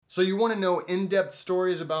So you want to know in-depth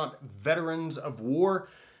stories about veterans of war?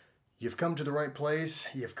 You've come to the right place.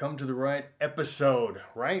 You've come to the right episode,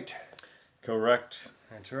 right? Correct.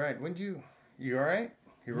 That's right. You all right?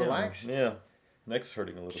 You relaxed? Yeah. Neck's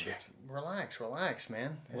hurting a little bit. Relax,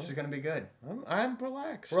 man. This is going to be good. I'm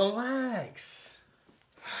relaxed. Relax.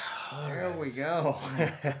 There we go.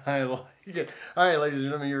 I like it. All right, ladies and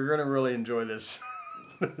gentlemen, you're going to really enjoy this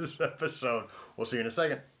episode. We'll see you in a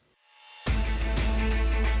second.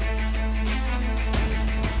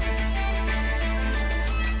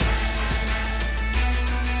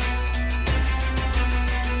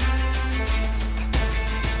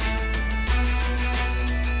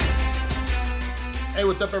 Hey,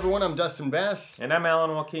 what's up, everyone? I'm Dustin Bass. And I'm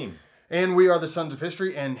Alan Joaquin. And we are the Sons of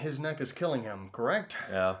History, and his neck is killing him, correct?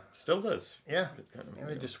 Yeah, still does. Yeah.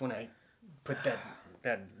 I just want to put that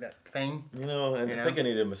thing. I think I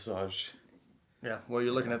need a massage. Yeah, well,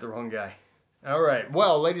 you're looking at the wrong guy. All right.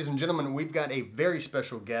 Well, ladies and gentlemen, we've got a very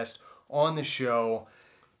special guest on the show.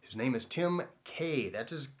 His name is Tim Kaye.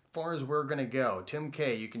 That's as far as we're going to go. Tim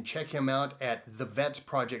Kaye. You can check him out at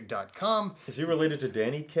thevetsproject.com. Is he related to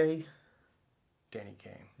Danny Kaye? Danny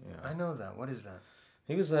Kaye. Yeah. I know that. What is that?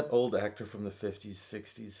 He was that old actor from the 50s,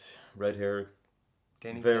 60s, red hair,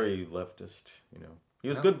 Danny very Kaye. leftist, He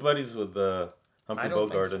was good buddies with Humphrey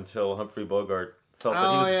Bogart until Humphrey Bogart felt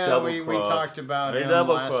that he was double-crossed. We talked about him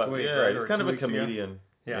last week. Yeah, right? he's kind of a comedian.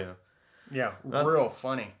 Yeah, real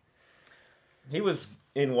funny. He was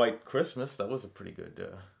in White Christmas. That was a pretty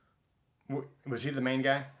good... Was he the main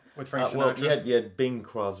guy with Frank Sinatra? Well, you had Bing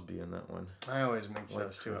Crosby in that one. I always mix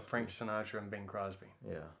those two up, Frank Sinatra and Bing Crosby.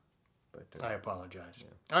 Yeah. But, I apologize.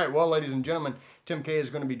 Yeah. All right, well, ladies and gentlemen, Tim Kaye is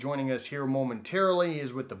going to be joining us here momentarily. He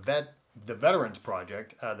is with the Veterans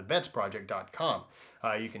Project, thevetsproject.com.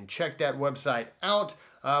 You can check that website out.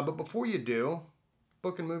 But before you do,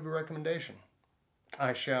 book and movie recommendation.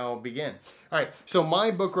 I shall begin. All right, so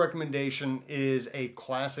my book recommendation is a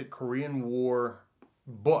classic Korean War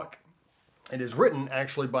book. It is written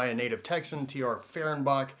actually by a native Texan, T.R.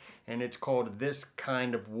 Fehrenbach, and it's called This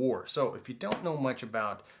Kind of War. So if you don't know much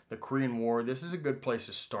about the Korean War, this is a good place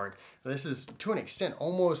to start. This is, to an extent,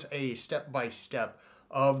 almost a step-by-step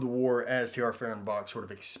of the war as T.R. Fehrenbach sort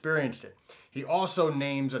of experienced it. He also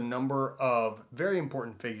names a number of very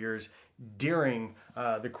important figures during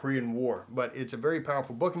the Korean War. But it's a very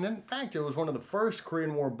powerful book. And in fact, it was one of the first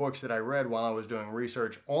Korean War books that I read while I was doing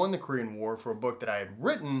research on the Korean War for a book that I had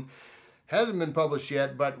written. Hasn't been published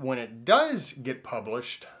yet, but when it does get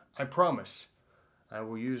published, I promise I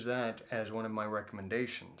will use that as one of my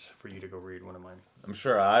recommendations for you to go read one of mine. I'm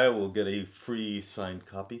sure I will get a free signed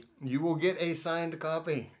copy. You will get a signed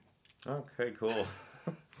copy. Okay, cool.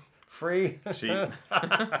 Free? Cheap.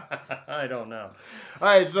 I don't know. All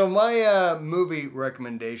right, so my movie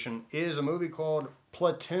recommendation is a movie called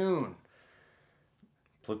Platoon.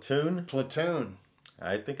 Platoon? Platoon.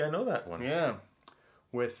 I think I know that one. Yeah.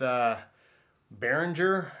 With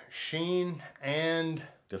Berenger, Sheen, and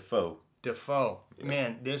Defoe. Yeah.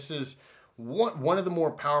 Man, this is one of the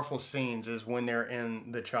more powerful scenes is when they're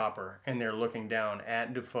in the chopper and they're looking down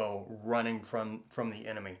at Defoe running from the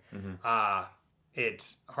enemy. Mm-hmm.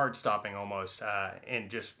 It's heart-stopping almost and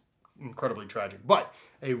just incredibly tragic. But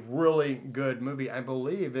a really good movie. I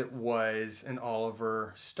believe it was an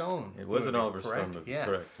Oliver Stone It was movie, an Oliver correct? Stone movie, Yeah.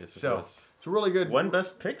 correct. Yes, it So was. it's a really good... One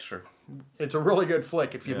Best Picture. It's a really good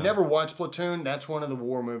flick. If you've Yeah. never watched Platoon, that's one of the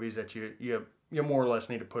war movies that you more or less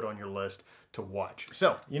need to put on your list to watch.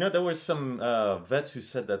 So, there were some vets who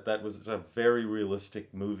said that was a very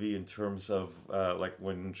realistic movie in terms of like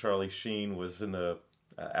when Charlie Sheen was in the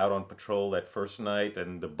out on patrol that first night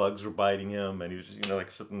and the bugs were biting him and he was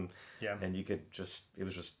like sitting and it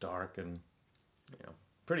was just dark and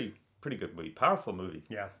pretty good movie, powerful movie.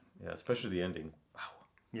 Yeah, especially the ending. Wow.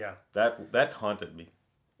 Yeah. That haunted me.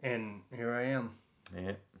 And here I am.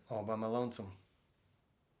 Yeah. All by my lonesome.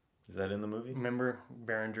 Is that in the movie? Remember,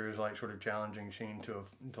 Berenger is like sort of challenging Sheen to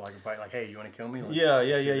like a fight, like, "Hey, you want to kill me?"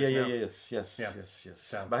 Yes.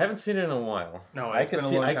 So, but I haven't seen it in a while. No, it's been a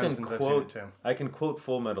long time since I've seen it too. I can quote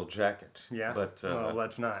Full Metal Jacket. Yeah. But well,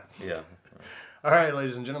 let's not. Yeah. All right,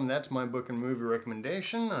 ladies and gentlemen, that's my book and movie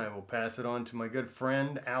recommendation. I will pass it on to my good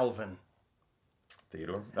friend Alvin.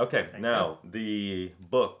 Theodore. Okay, now the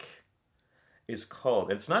book is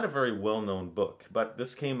called, it's not a very well-known book, but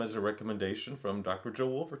this came as a recommendation from Dr. Joe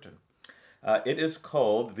Wolverton. It is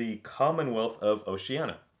called The Commonwealth of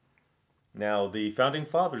Oceania. Now, the Founding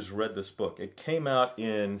Fathers read this book. It came out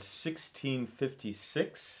in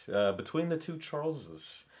 1656 between the two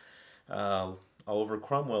Charleses. Oliver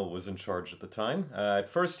Cromwell was in charge at the time. At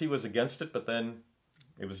first, he was against it, but then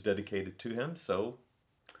it was dedicated to him, so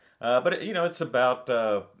But it's about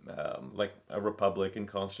like a republic and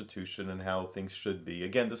constitution and how things should be.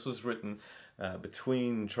 Again, this was written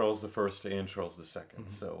between Charles I and Charles II.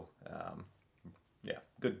 So yeah,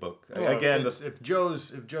 good book. Well, Again, if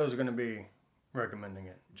Joe's going to be recommending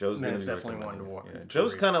it, Joe's then going it's to be definitely one to recommending walk. it. Yeah.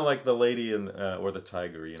 Joe's kind of like the lady in or the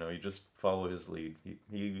tiger. You just follow his lead.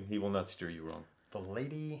 He will not steer you wrong. The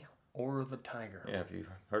Lady or the Tiger. Yeah, have you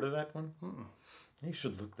heard of that one? You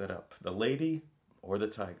should look that up. The Lady or the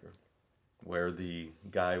Tiger, where the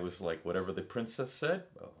guy was like, whatever the princess said,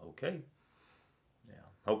 well, okay. Yeah.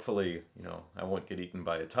 Hopefully, I won't get eaten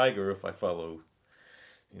by a tiger if I follow,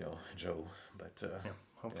 Joe. But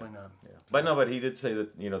hopefully not. Yeah. But he did say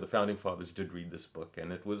that the founding fathers did read this book,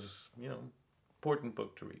 and it was important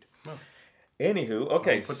book to read. Oh. Anywho,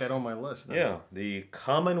 okay. I'll put that on my list then. Yeah, The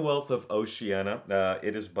Commonwealth of Oceania.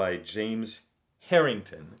 It is by James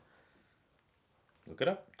Harrington. Look it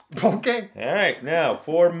up. Okay. All right, now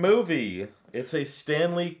for movie. It's a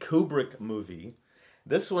Stanley Kubrick movie.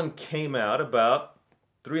 This one came out about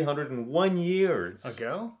 301 years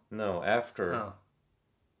ago. No, after. Oh.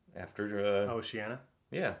 After. Oceania.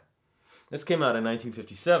 Yeah, this came out in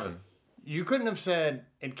 1957. You couldn't have said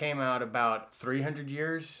it came out about 300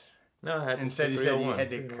 years. No, I had to Instead, say you said you had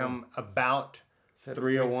to come about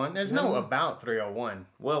 301. There's no about 301.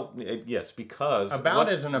 Well, yes, because about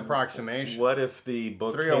is an approximation. What if the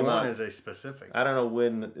book 301 is a specific? I don't know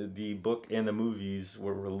when the book and the movies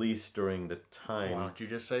were released during the time. Why don't you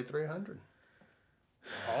just say 300?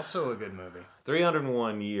 Also a good movie.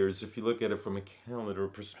 301 years, if you look at it from a calendar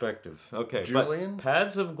perspective. Okay, Julian? But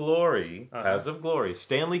Paths of Glory,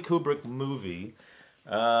 Stanley Kubrick movie,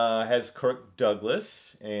 has Kirk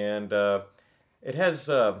Douglas, and it has...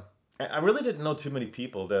 I really didn't know too many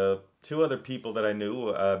people. The two other people that I knew,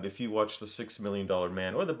 if you watched The $6 Million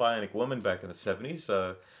Man or The Bionic Woman back in the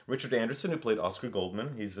 70s, Richard Anderson, who played Oscar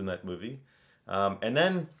Goldman, he's in that movie. And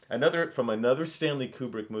then another Stanley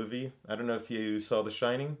Kubrick movie. I don't know if you saw The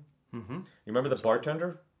Shining. Mm-hmm. You remember the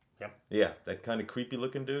bartender? Yep. Yeah, that kind of creepy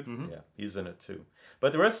looking dude. Mm-hmm. Yeah, he's in it too.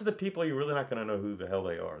 But the rest of the people, you're really not going to know who the hell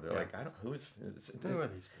they are. They're like, who are these people?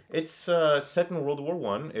 It's set in World War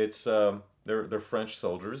One. It's they're French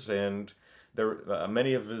soldiers, and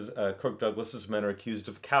many of Kirk Douglas's men are accused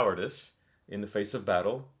of cowardice in the face of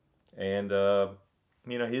battle, and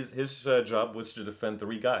his job was to defend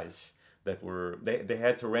three guys that were they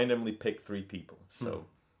had to randomly pick three people. So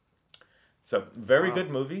very good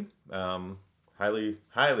movie. Highly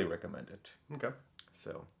recommend it. Okay.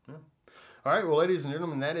 So. Yeah. All right, well, ladies and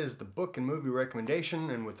gentlemen, that is the book and movie recommendation.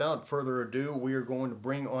 And without further ado, we are going to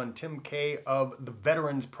bring on Tim Kay of the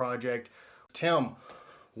Veterans Project. Tim,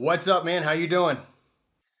 what's up, man? How you doing?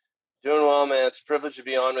 Doing well, man. It's a privilege to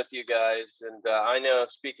be on with you guys. And I know,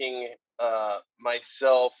 speaking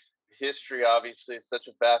myself, history obviously is such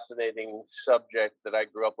a fascinating subject that I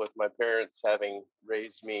grew up with my parents having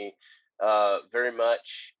raised me very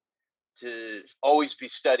much to always be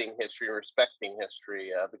studying history and respecting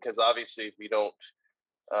history, because obviously if we don't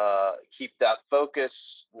keep that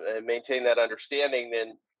focus and maintain that understanding,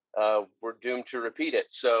 then we're doomed to repeat it.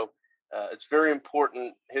 So it's very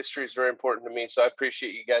important. History is very important to me. So I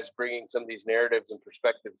appreciate you guys bringing some of these narratives and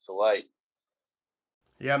perspectives to light.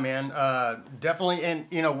 Yeah, man, definitely. And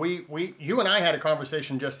you and I had a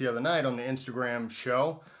conversation just the other night on the Instagram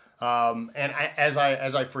show, and as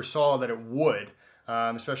I foresaw that it would.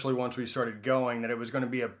 Especially once we started going, that it was going to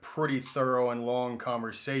be a pretty thorough and long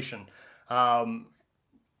conversation.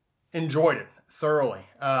 Enjoyed it thoroughly.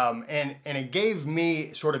 And it gave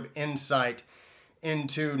me sort of insight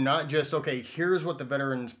into not just, okay, here's what the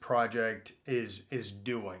Veterans Project is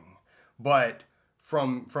doing, but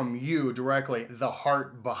from you directly, the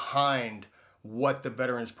heart behind what the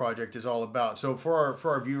Veterans Project is all about. So for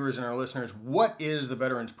our viewers and our listeners, what is the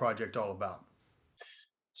Veterans Project all about?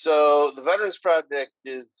 So the Veterans Project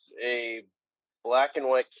is a black and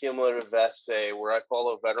white cumulative essay where I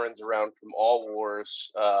follow veterans around from all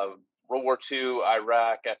wars, World War II,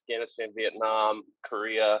 Iraq, Afghanistan, Vietnam,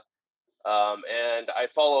 Korea, and I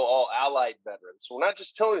follow all allied veterans. So we're not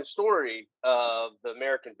just telling the story of the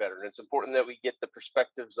American veteran. It's important that we get the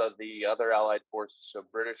perspectives of the other allied forces, so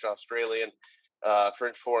British, Australian,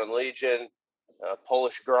 French Foreign Legion,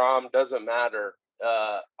 Polish Grom, doesn't matter.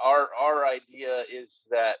 Our idea is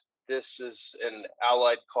that this is an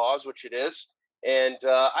allied cause, which it is. And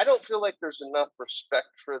I don't feel like there's enough respect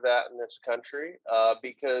for that in this country,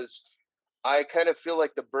 because I kind of feel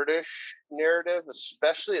like the British narrative,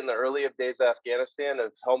 especially in the early days of Afghanistan,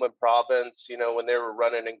 of Helmand Province, when they were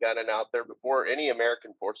running and gunning out there before any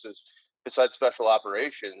American forces besides special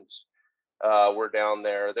operations, were down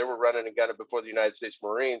there. They were running and gunning before the United States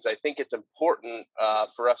Marines. I think it's important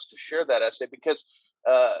for us to share that essay because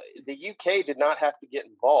the UK did not have to get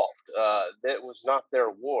involved. That was not their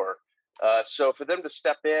war. So for them to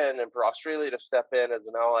step in and for Australia to step in as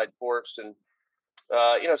an allied force, and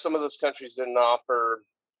some of those countries didn't offer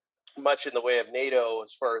much in the way of NATO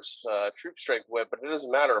as far as troop strength went, but it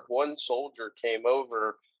doesn't matter if one soldier came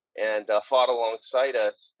over and fought alongside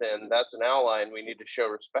us, then that's an ally, and we need to show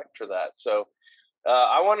respect for that. So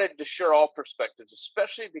I wanted to share all perspectives,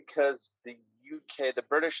 especially because the UK, the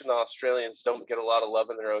British and the Australians don't get a lot of love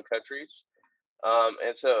in their own countries.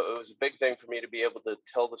 And so it was a big thing for me to be able to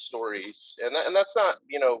tell the stories. And that's not,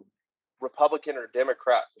 Republican or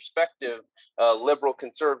Democrat perspective, liberal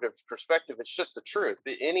conservative perspective. It's just the truth.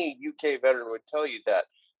 Any UK veteran would tell you that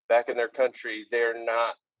back in their country, they're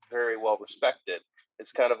not very well respected.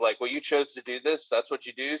 It's kind of like, well, you chose to do this. That's what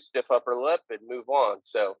you do. Stiff upper lip and move on.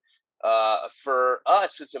 So for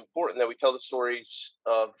us, it's important that we tell the stories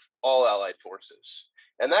of all allied forces.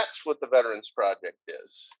 And that's what the Veterans Project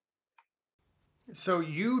is. So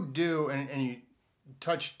you do, and you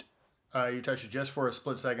touched it just for a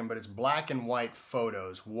split second, but it's black and white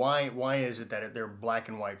photos. Why is it that they're black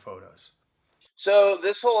and white photos? So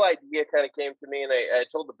this whole idea kind of came to me, and I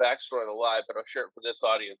told the backstory on the live, but I'll share it for this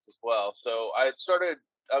audience as well. So I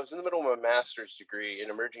was in the middle of my master's degree in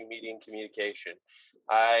emerging media and communication.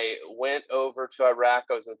 I went over to Iraq.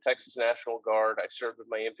 I was in the Texas National Guard. I served with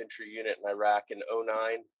my infantry unit in Iraq in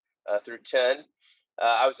 09 through 10.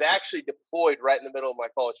 I was actually deployed right in the middle of my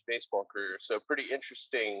college baseball career. So pretty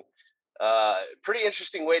interesting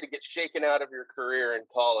way to get shaken out of your career in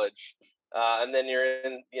college. And then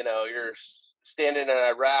you're standing in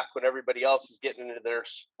Iraq when everybody else is getting into their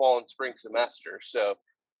fall and spring semester. So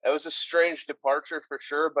it was a strange departure for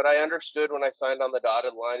sure, but I understood when I signed on the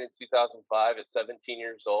dotted line in 2005 at 17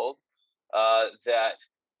 years old that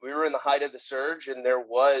we were in the height of the surge and there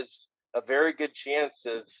was a very good chance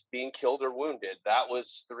of being killed or wounded. That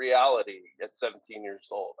was the reality at 17 years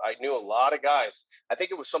old. I knew a lot of guys. I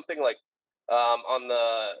think it was something like on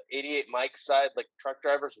the 88 Mike side, like truck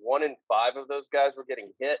drivers, 1 in 5 of those guys were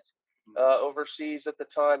getting hit overseas at the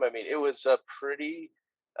time. I mean, it was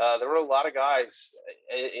there were a lot of guys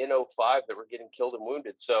in 05 that were getting killed and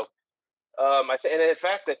wounded. So, and in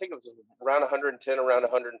fact, I think it was around 110, around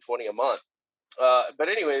 120 a month. But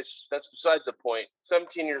anyways, that's besides the point.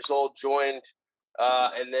 17 years old, joined,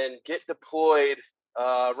 and then get deployed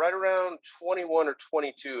right around 21 or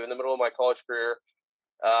 22 in the middle of my college career.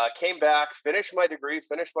 Came back, finished my degree,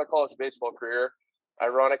 finished my college baseball career.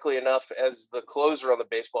 Ironically enough, as the closer on the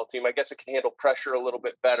baseball team, I guess I can handle pressure a little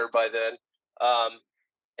bit better by then.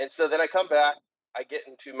 And so then I come back, I get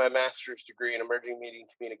into my master's degree in emerging media and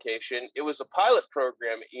communication. It was a pilot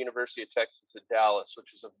program at University of Texas at Dallas,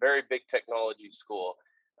 which is a very big technology school.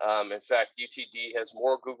 In fact, UTD has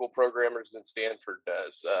more Google programmers than Stanford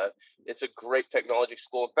does. It's a great technology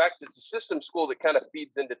school. In fact, it's a system school that kind of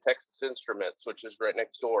feeds into Texas Instruments, which is right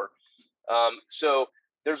next door. So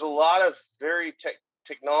there's a lot of very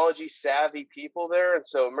technology savvy people there. And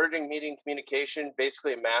so emerging media and communication,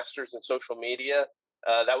 basically a master's in social media.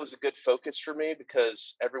 That was a good focus for me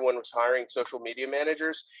because everyone was hiring social media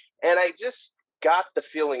managers. And I just got the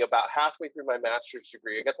feeling about halfway through my master's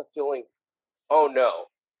degree, I got the feeling, oh no,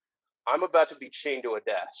 I'm about to be chained to a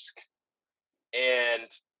desk. And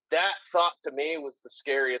that thought to me was the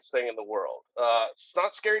scariest thing in the world. It's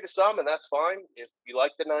not scary to some, and that's fine. If you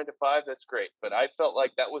like the 9 to 5, that's great. But I felt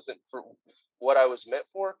like that wasn't for what I was meant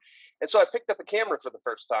for. And so I picked up a camera for the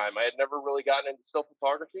first time. I had never really gotten into still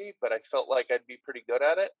photography, but I felt like I'd be pretty good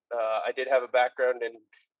at it. I did have a background in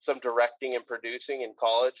some directing and producing in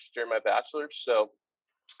college during my bachelor's. So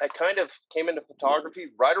I kind of came into photography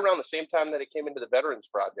right around the same time that I came into the Veterans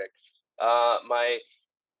Project. My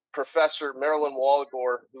professor, Marilyn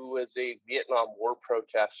Walligore, who was a Vietnam War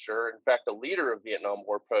protester, in fact, a leader of Vietnam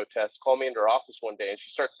War protests, called me into her office one day and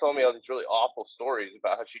she starts telling me all these really awful stories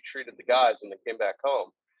about how she treated the guys when they came back home,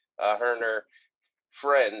 her and her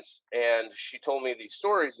friends. And she told me these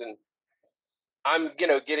stories and I'm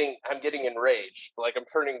getting enraged. Like I'm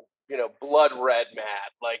turning, blood red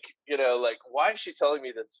mad. Like why is she telling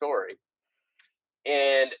me this story?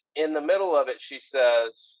 And in the middle of it, she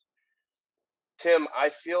says, Tim, I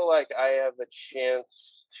feel like I have a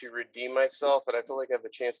chance to redeem myself, and I feel like I have a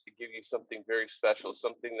chance to give you something very special,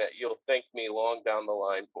 something that you'll thank me long down the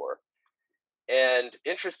line for. And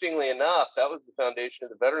interestingly enough, that was the foundation of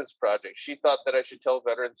the Veterans Project. She thought that I should tell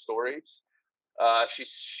veteran stories.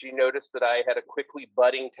 She noticed that I had a quickly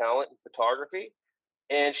budding talent in photography,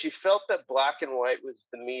 and she felt that black and white was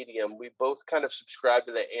the medium. We both kind of subscribed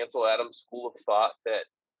to the Ansel Adams school of thought that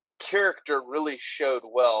character really showed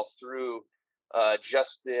well through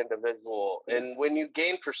just the individual. And when you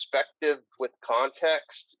gain perspective with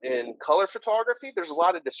context in color photography, there's a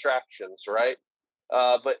lot of distractions, right?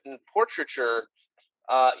 But in portraiture,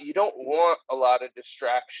 you don't want a lot of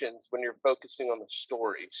distractions when you're focusing on the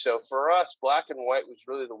story. So for us, black and white was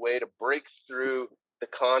really the way to break through the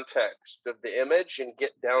context of the image and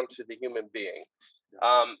get down to the human being.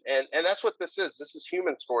 And that's what this is. This is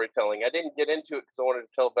human storytelling. I didn't get into it because I wanted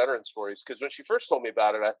to tell veteran stories. Because when she first told me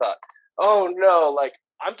about it, I thought, oh no, like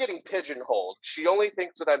I'm getting pigeonholed. She only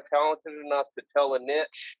thinks that I'm talented enough to tell a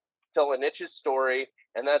niche's story,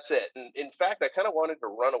 and that's it. And in fact, I kind of wanted to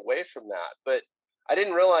run away from that, but I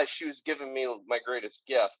didn't realize she was giving me my greatest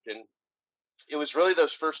gift. And it was really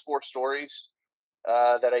those first 4 stories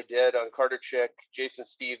that I did on Carter Chick, Jason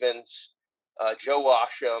Stevens, Joe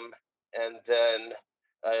Washam, and then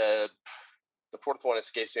the 4th one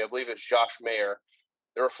escapes me. I believe it's Josh Mayer.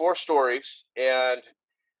 There were 4 stories, and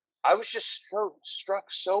I was just struck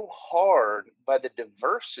so hard by the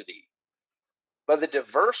diversity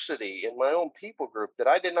in my own people group that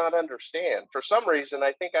I did not understand. For some reason,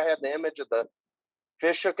 I think I had the image of the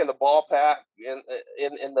fish hook in the ball pack in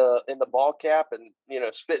the ball cap, and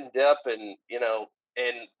spit and dip, and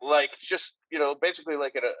and like just basically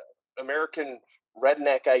like an American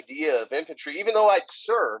redneck idea of infantry. Even though I'd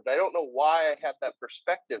served, I don't know why I had that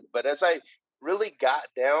perspective. But as I really got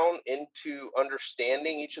down into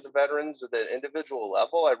understanding each of the veterans at the individual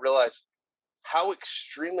level, I realized how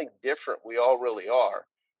extremely different we all really are.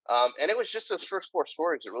 And it was just those first 4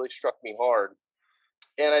 stories that really struck me hard.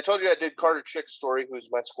 And I told you I did Carter Chick's story, who's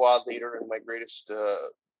my squad leader and my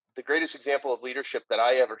the greatest example of leadership that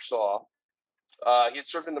I ever saw. He had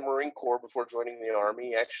served in the Marine Corps before joining the Army.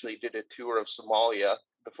 He actually did a tour of Somalia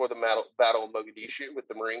before the Battle of Mogadishu with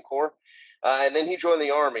the Marine Corps. And then he joined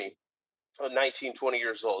the Army at 19, 20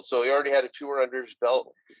 years old. So he already had a tour under his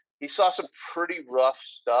belt. He saw some pretty rough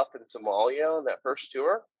stuff in Somalia on that first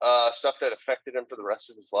tour, stuff that affected him for the rest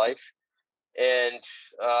of his life. And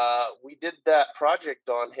we did that project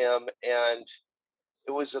on him, and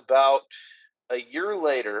it was about a year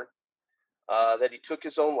later that he took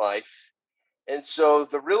his own life. And so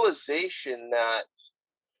the realization that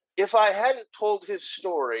if I hadn't told his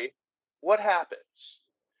story, what happens?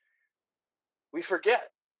 We forget.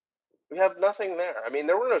 We have nothing there. I mean,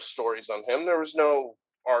 there were no stories on him. There was no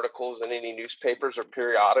articles in any newspapers or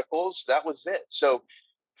periodicals. That was it. So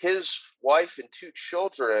his wife and 2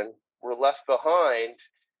 children were left behind.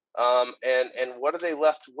 And what are they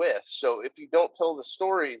left with? So if you don't tell the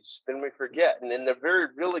stories, then we forget. And in the very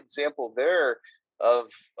real example there of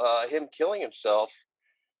him killing himself,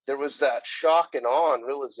 there was that shock and awe and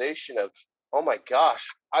realization of, oh my gosh,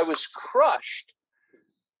 I was crushed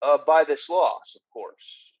by this loss, of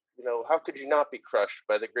course. How could you not be crushed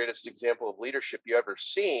by the greatest example of leadership you ever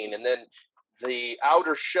seen? And then the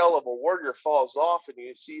outer shell of a warrior falls off, and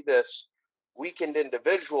you see this weakened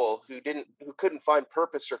individual who couldn't find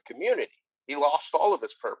purpose or community. He lost all of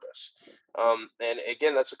his purpose. And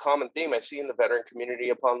again, that's a common theme I see in the veteran community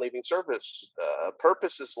upon leaving service.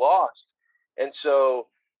 Purpose is lost. And so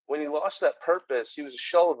when he lost that purpose, he was a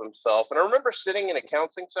shell of himself. And I remember sitting in a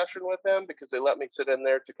counseling session with him because they let me sit in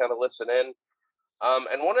there to kind of listen in.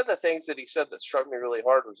 And one of the things that he said that struck me really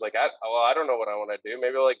hard was like, I don't know what I want to do.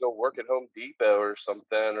 Maybe I'll go work at Home Depot or something.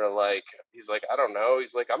 Or he's like, I don't know.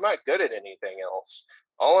 He's like, I'm not good at anything else.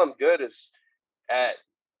 All I'm good is at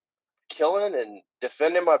killing and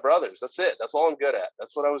defending my brothers. That's it. That's all I'm good at.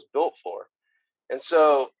 That's what I was built for. And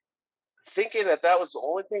so thinking that was the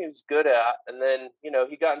only thing he was good at. And then,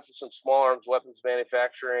 he got into some small arms weapons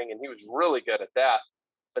manufacturing, and he was really good at that.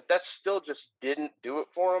 But that still just didn't do it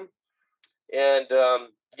for him. And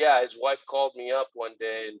his wife called me up one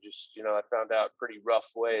day and just, I found out pretty rough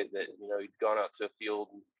way that, he'd gone out to a field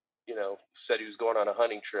and, said he was going on a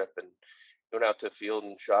hunting trip and went out to a field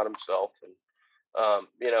and shot himself. And,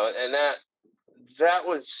 and that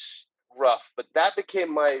was rough, but that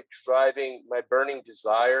became my burning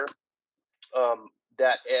desire,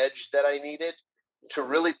 that edge that I needed to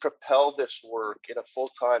really propel this work in a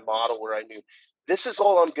full-time model where I knew this is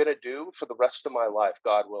all I'm going to do for the rest of my life,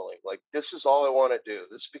 God willing. This is all I want to do.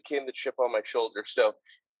 This became the chip on my shoulder. So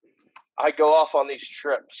I go off on these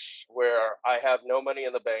trips where I have no money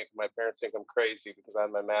in the bank. My parents think I'm crazy because I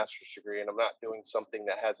have my master's degree and I'm not doing something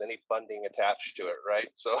that has any funding attached to it, right?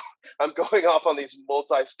 So I'm going off on these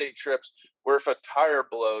multi-state trips where if a tire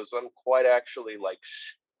blows, I'm quite actually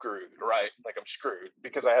screwed, right? I'm screwed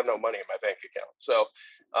because I have no money in my bank account. So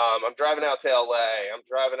I'm driving out to LA. I'm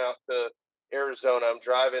driving out to Arizona. I'm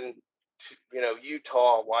driving to,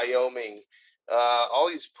 Utah, Wyoming, all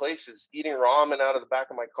these places, eating ramen out of the back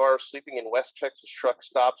of my car, sleeping in West Texas truck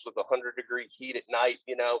stops with 100-degree heat at night,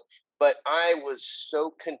 But I was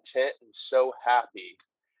so content and so happy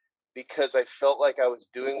because I felt like I was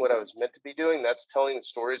doing what I was meant to be doing. That's telling the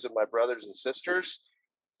stories of my brothers and sisters.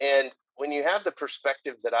 And when you have the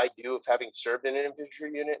perspective that I do of having served in an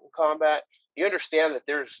infantry unit in combat, you understand that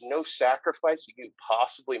there's no sacrifice you can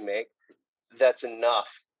possibly make that's enough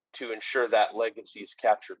to ensure that legacy is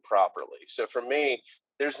captured properly. So for me,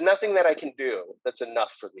 there's nothing that I can do that's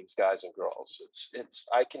enough for these guys and girls. It's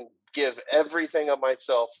I can give everything of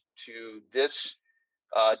myself to this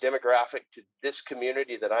demographic, to this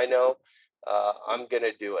community that I know. I'm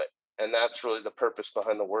gonna do it, and that's really the purpose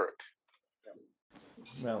behind the work.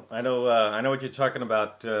 Well, I know what you're talking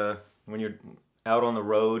about when you're out on the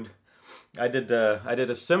road. I did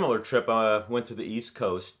a similar trip. I went to the East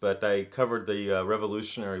Coast, but I covered the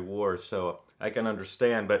Revolutionary War, so I can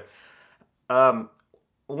understand. But um,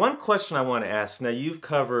 one question I want to ask now: you've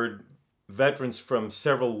covered veterans from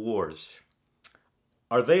several wars.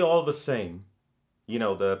 Are they all the same? You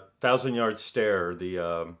know, the thousand-yard stare,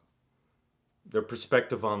 their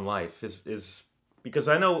perspective on life is because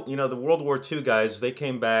I know the World War II guys. They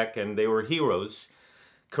came back and they were heroes.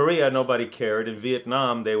 Korea, nobody cared. In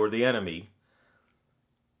Vietnam, they were the enemy.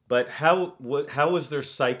 But how was their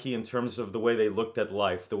psyche in terms of the way they looked at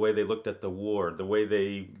life, the way they looked at the war, the way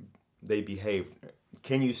they behaved?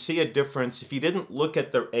 Can you see a difference if you didn't look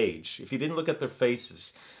at their age, if you didn't look at their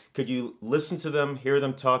faces? Could you listen to them, hear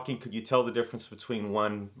them talking? Could you tell the difference between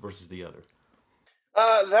one versus the other?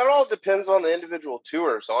 That all depends on the individual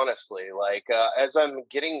tours, honestly. Like as I'm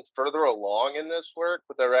getting further along in this work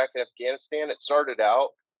with Iraq and Afghanistan, it started out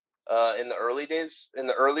in the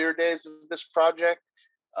earlier days of this project.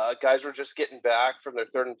 Guys were just getting back from their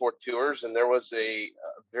third and fourth tours, and there was a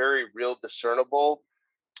very real discernible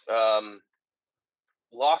um,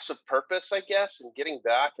 loss of purpose, I guess, and getting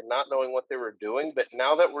back and not knowing what they were doing. But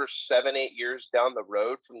now that we're 7, 8 years down the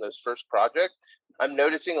road from those first projects, I'm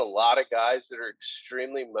noticing a lot of guys that are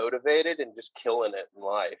extremely motivated and just killing it in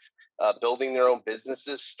life, building their own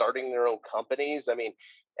businesses, starting their own companies. I mean,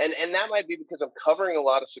 and that might be because I'm covering a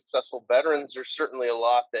lot of successful veterans. There's certainly a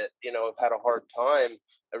lot that have had a hard time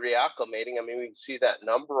reacclimating. I mean, we see that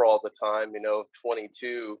number all the time, of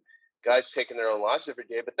 22 guys taking their own lives every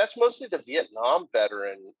day, but that's mostly the Vietnam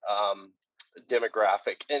veteran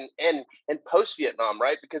demographic and post Vietnam,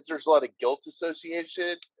 right? Because there's a lot of guilt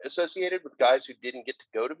associated with guys who didn't get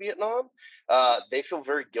to go to Vietnam. They feel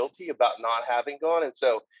very guilty about not having gone, and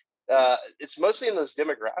so it's mostly in those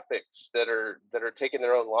demographics that are taking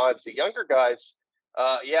their own lives. The younger guys,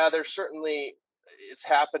 yeah, there's certainly it's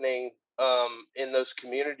happening in those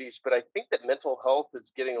communities, but I think that mental health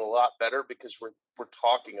is getting a lot better because we're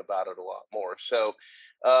talking about it a lot more. So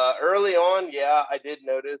early on, yeah, I did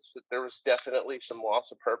notice that there was definitely some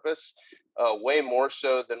loss of purpose, way more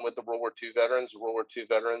so than with the World War II veterans. World War II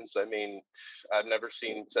veterans, I mean, I've never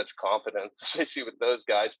seen such confidence, especially with those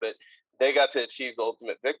guys, but they got to achieve the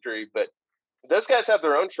ultimate victory. But those guys have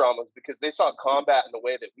their own traumas because they saw combat in a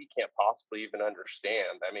way that we can't possibly even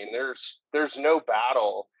understand. I mean, there's no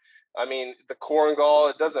battle. I mean, the Korengal,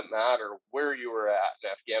 it doesn't matter where you were at in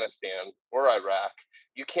Afghanistan or Iraq.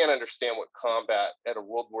 You can't understand what combat at a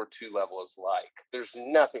World War II level is like. There's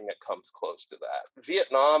nothing that comes close to that.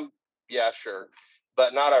 Vietnam, yeah, sure,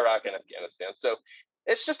 but not Iraq and Afghanistan. So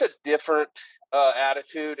it's just a different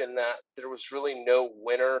attitude in that there was really no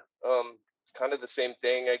winner. Kind of the same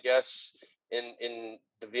thing, I guess, in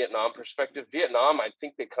the Vietnam perspective. Vietnam, I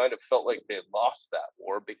think they kind of felt like they had lost that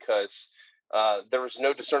war because there was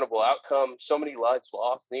no discernible outcome, so many lives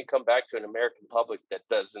lost, and you come back to an American public that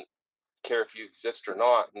doesn't care if you exist or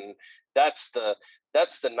not. And that's the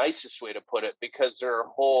nicest way to put it, because there are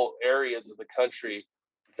whole areas of the country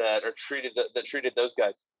that treated those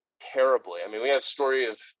guys terribly. I mean, we have a story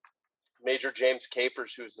of Major James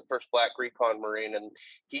Capers, who was the first Black Recon Marine, and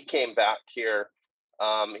he came back here.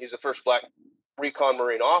 He's the first Black Recon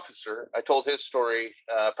Marine officer. I told his story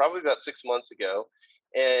probably about 6 months ago,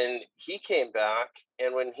 and he came back.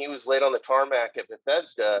 And when he was laid on the tarmac at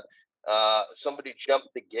Bethesda, somebody jumped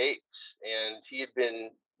the gates, and he had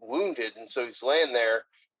been wounded, and so he's laying there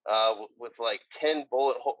with like 10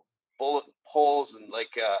 bullet holes and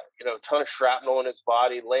like a ton of shrapnel in his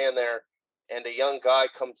body, laying there. And a young guy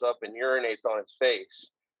comes up and urinates on his face.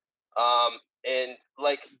 And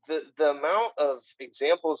like the amount of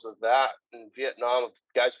examples of that in Vietnam, of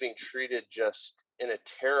guys being treated just in a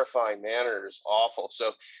terrifying manner, is awful.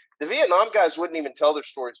 So the Vietnam guys wouldn't even tell their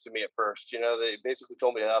stories to me at first. They basically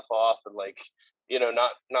told me to F off and like,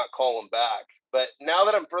 not call them back. But now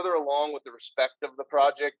that I'm further along with the respect of the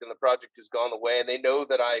project, and the project has gone away, and they know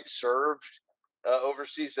that I served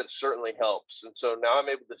overseas, that certainly helps. And so now I'm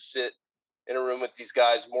able to sit in a room with these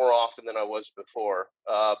guys more often than I was before.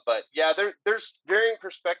 But yeah, there's varying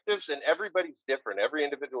perspectives, and everybody's different. Every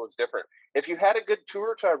individual is different. If you had a good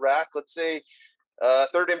tour to Iraq, let's say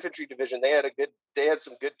Third Infantry Division, they had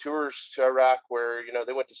some good tours to Iraq where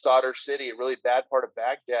they went to Sadr City, a really bad part of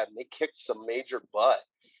Baghdad, and they kicked some major butt.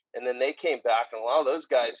 And then they came back, and a lot of those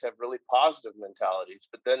guys have really positive mentalities.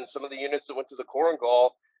 But then some of the units that went to the Korengal,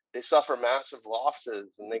 they suffer massive losses,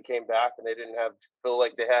 and they came back and they didn't feel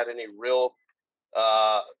like they had any real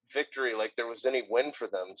victory, like there was any win for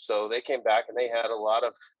them. So they came back and they had a lot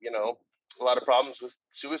of problems with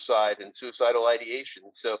suicide and suicidal ideation.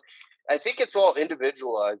 So I think it's all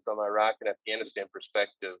individualized on Iraq and Afghanistan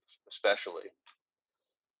perspective, especially.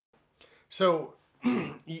 So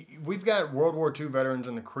we've got World War II veterans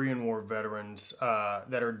and the Korean War veterans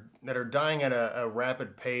that are dying at a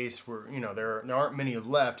rapid pace. Where there aren't many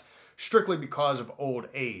left, strictly because of old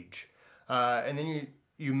age. And then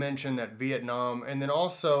you mentioned that Vietnam, and then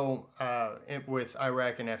also with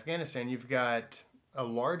Iraq and Afghanistan, you've got a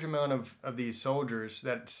large amount of these soldiers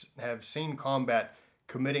that have seen combat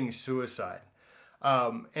committing suicide.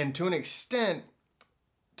 And to an extent,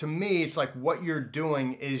 to me, it's like what you're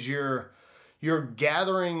doing is you're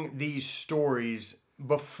gathering these stories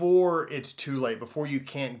before it's too late, before you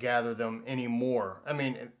can't gather them anymore. I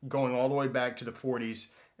mean, going all the way back to the 40s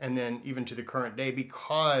and then even to the current day,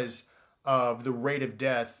 because of the rate of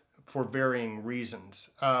death for varying reasons.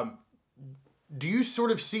 Do you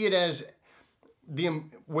sort of see it as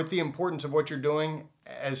with the importance of what you're doing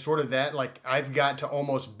as sort of that, like I've got to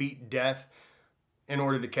almost beat death in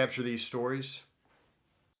order to capture these stories?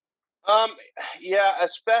 Yeah,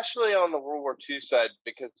 especially on the World War II side,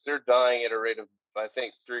 because they're dying at a rate of, I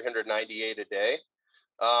think, 398 a day.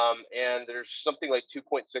 And there's something like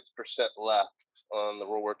 2.6% left on the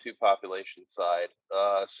World War II population side.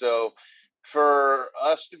 So for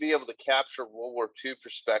us to be able to capture World War II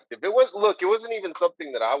perspective, it wasn't even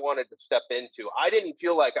something that I wanted to step into. I didn't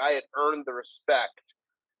feel like I had earned the respect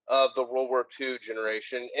of the World War II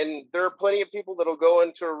generation. And there are plenty of people that'll go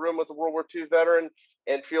into a room with a World War II veteran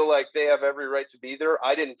and feel like they have every right to be there.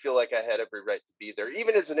 I didn't feel like I had every right to be there.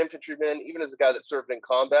 Even as an infantryman, even as a guy that served in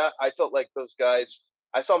combat, I felt like those guys,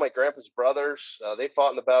 I saw my grandpa's brothers. They fought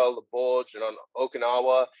in the Battle of the Bulge and on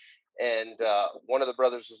Okinawa. And one of the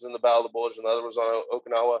brothers was in the Battle of the Bulge and the other was on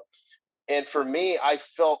Okinawa. And for me, I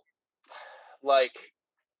felt like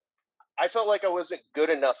I wasn't good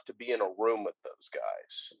enough to be in a room with those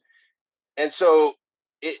guys. And so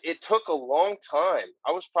it took a long time.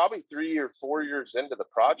 I was probably 3 or 4 years into the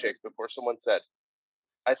project before someone said,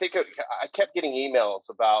 I kept getting emails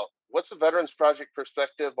about what's the Veterans Project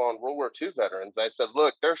perspective on World War II veterans. I said,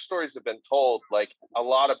 look, their stories have been told. Like a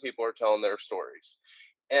lot of people are telling their stories.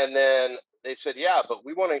 And then they said, yeah, but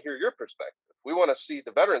we want to hear your perspective. We want to see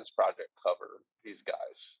the Veterans Project cover these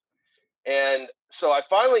guys. And so I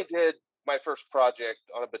finally did my first project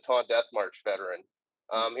on a Bataan Death March veteran.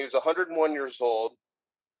 He was 101 years old,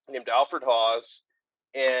 named Alfred Hawes,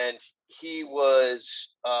 and he was,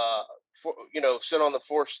 sent on the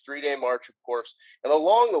forced 3-day march, of course. And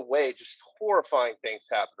along the way, just horrifying things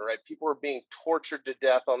happened, right? People were being tortured to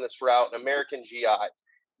death on this route, an American GI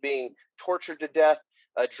being tortured to death,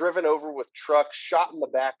 driven over with trucks, shot in the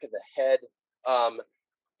back of the head,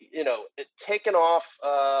 taken off,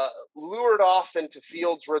 lured off into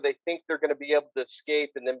fields where they think they're going to be able to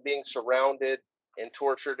escape, and then being surrounded and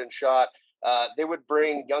tortured and shot. They would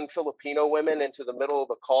bring young Filipino women into the middle of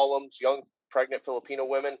the columns, young pregnant Filipino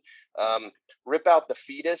women, rip out the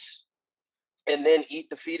fetus, and then eat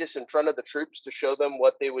the fetus in front of the troops to show them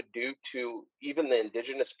what they would do to even the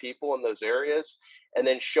indigenous people in those areas, and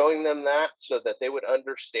then showing them that so that they would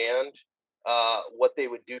understand what they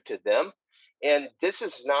would do to them. And this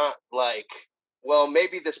is not like, well,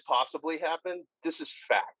 maybe this possibly happened. This is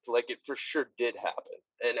fact. Like it for sure did happen.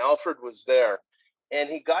 And Alfred was there. And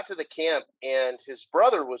he got to the camp, and his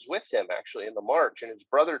brother was with him actually in the march. And his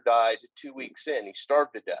brother died 2 weeks in. He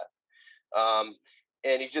starved to death.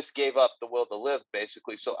 And he just gave up the will to live,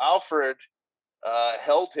 basically. So Alfred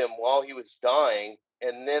held him while he was dying.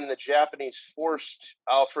 And then the Japanese forced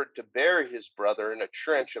Alfred to bury his brother in a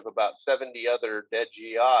trench of about 70 other dead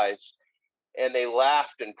GIs. And they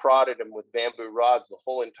laughed and prodded him with bamboo rods the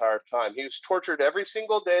whole entire time. He was tortured every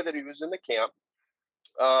single day that he was in the camp.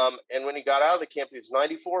 And when he got out of the camp, he was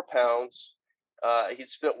 94 pounds. He'd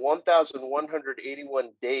spent 1,181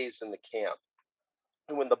 days in the camp.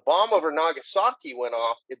 And when the bomb over Nagasaki went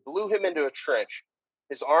off, it blew him into a trench.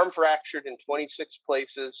 His arm fractured in 26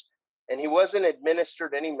 places, and he wasn't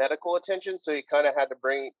administered any medical attention. So he kind of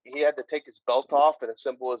he had to take his belt off and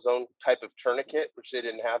assemble his own type of tourniquet, which they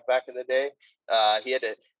didn't have back in the day. He had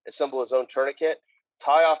to assemble his own tourniquet,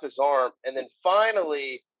 tie off his arm, and then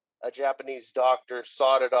finally a Japanese doctor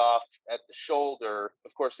sawed it off at the shoulder.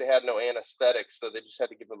 Of course, they had no anesthetic, so they just had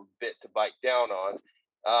to give him a bit to bite down on.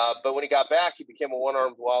 But when he got back, he became a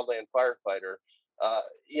one-armed wildland firefighter.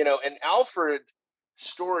 And Alfred's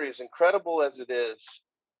story, as incredible as it is,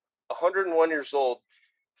 101 years old.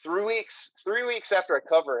 3 weeks after I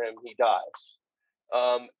cover him, he dies.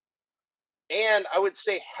 And I would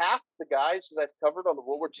say half the guys that I've covered on the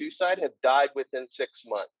World War II side have died within 6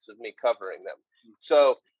 months of me covering them.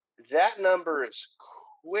 So that number is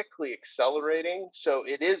quickly accelerating. So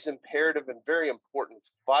it is imperative and very important.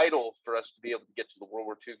 It's vital for us to be able to get to the World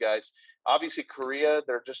War II guys. Obviously, Korea,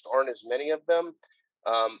 there just aren't as many of them.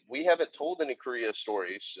 We haven't told any Korea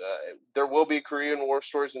stories. There will be Korean War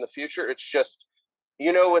stories in the future. It's just,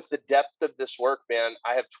 with the depth of this work, man,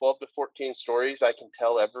 I have 12 to 14 stories I can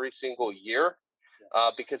tell every single year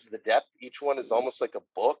because of the depth. Each one is almost like a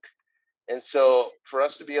book. And so for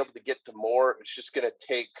us to be able to get to more, it's just going to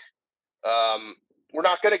take, we're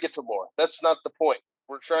not going to get to more. That's not the point.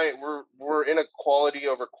 We're in a quality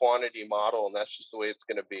over quantity model, and that's just the way it's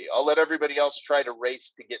going to be. I'll let everybody else try to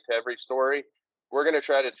race to get to every story. We're going to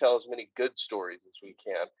try to tell as many good stories as we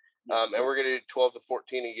can. And we're going to do 12 to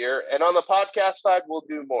 14 a year. And on the podcast side, we'll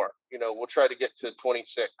do more. We'll try to get to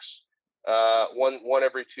 26, one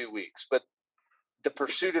every 2 weeks. But the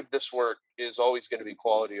pursuit of this work is always going to be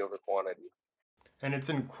quality over quantity. And it's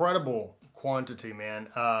incredible quantity, man.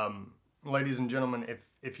 Ladies and gentlemen,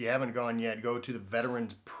 if you haven't gone yet, go to the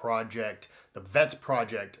Veterans Project,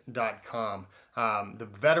 thevetsproject.com. The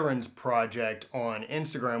Veterans Project on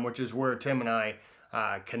Instagram, which is where Tim and I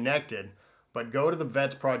connected. But go to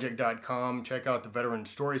thevetsproject.com, check out the veteran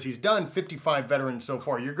stories. He's done 55 veterans so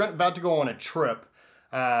far. You're about to go on a trip,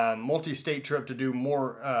 multi-state trip, to do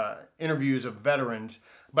more interviews of veterans.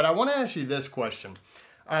 But I want to ask you this question.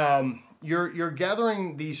 You're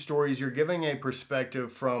gathering these stories. You're giving a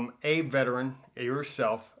perspective from a veteran,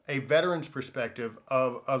 yourself, a veteran's perspective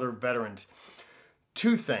of other veterans.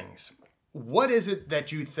 Two things. What is it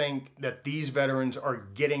that you think that these veterans are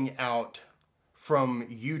getting out from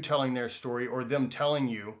you telling their story, or them telling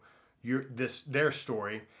you their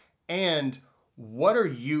story, and what are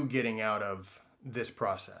you getting out of this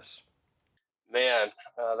process? Man,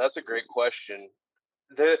 that's a great question.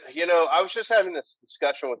 I was just having this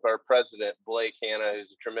discussion with our president, Blake Hanna,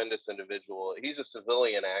 who's a tremendous individual. He's a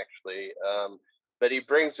civilian, actually, but he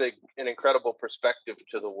brings an incredible perspective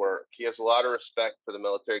to the work. He has a lot of respect for the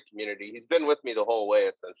military community. He's been with me the whole way,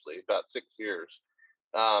 essentially, about 6 years.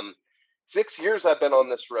 6 years I've been on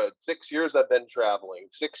this road. 6 years I've been traveling.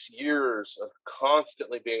 6 years of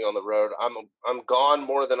constantly being on the road. I'm gone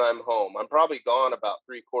more than I'm home. I'm probably gone about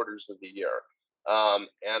 3/4 of the year.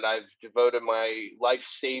 And I've devoted my life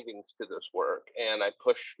savings to this work, and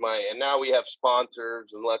and now we have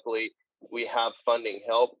sponsors, and luckily we have funding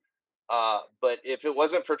help. But if it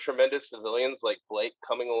wasn't for tremendous civilians like Blake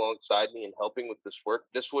coming alongside me and helping with this work,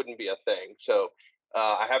 this wouldn't be a thing. So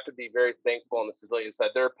I have to be very thankful on the civilian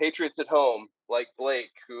side. There are patriots at home like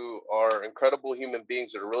Blake who are incredible human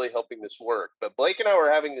beings that are really helping this work. But Blake and I were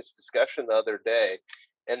having this discussion the other day,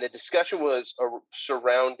 and the discussion was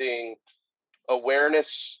surrounding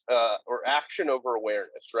awareness or action over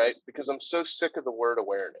awareness, right? Because I'm so sick of the word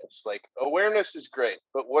awareness. Like, awareness is great,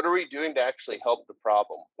 but what are we doing to actually help the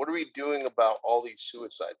problem? What are we doing about all these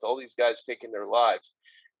suicides, all these guys taking their lives?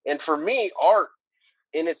 And for me, art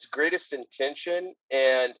in its greatest intention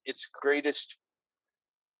and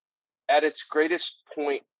at its greatest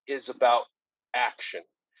point is about action.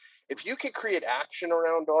 If you can create action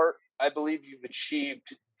around art, I believe you've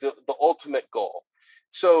achieved the ultimate goal.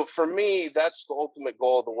 So for me, that's the ultimate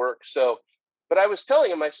goal of the work. But I was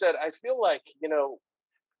telling him, I said, I feel like,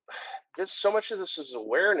 so much of this is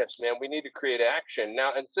awareness, man. We need to create action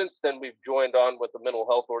now. And since then, we've joined on with a mental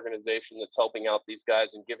health organization that's helping out these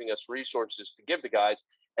guys and giving us resources to give to guys,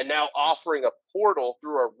 and now offering a portal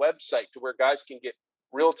through our website to where guys can get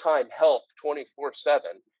real-time help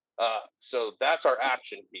 24/7. So that's our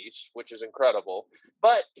action piece, which is incredible.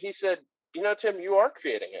 But he said, Tim, you are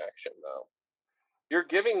creating action, though. You're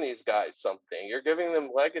giving these guys something. You're giving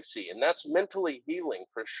them legacy, and that's mentally healing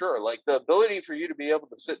for sure. Like, the ability for you to be able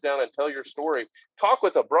to sit down and tell your story, talk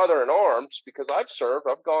with a brother in arms, because I've served.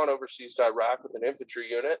 I've gone overseas to Iraq with an infantry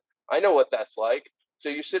unit. I know what that's like. So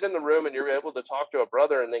you sit in the room and you're able to talk to a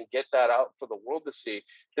brother and then get that out for the world to see.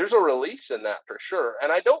 There's a release in that for sure. And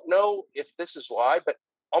I don't know if this is why, but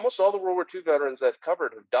almost all the World War II veterans I've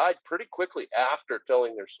covered have died pretty quickly after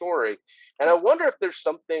telling their story. And I wonder if there's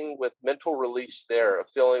something with mental release there of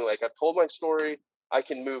feeling like I've told my story, I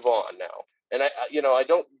can move on now. And I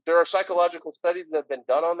don't, there are psychological studies that have been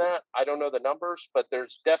done on that. I don't know the numbers, but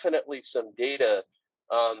there's definitely some data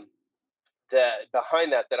that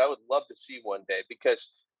behind that I would love to see one day, because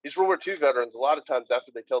these World War II veterans, a lot of times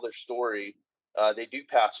after they tell their story, they do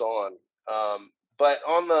pass on. But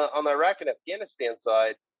on the Iraq and Afghanistan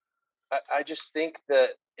side, I just think that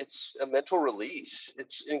it's a mental release.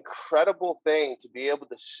 It's an incredible thing to be able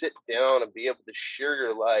to sit down and be able to share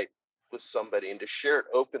your life with somebody and to share it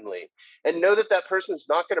openly and know that that person's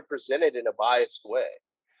not going to present it in a biased way.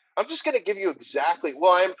 I'm just going to give you exactly,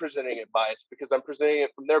 well, I am presenting it biased because I'm presenting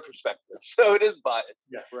it from their perspective. So it is biased.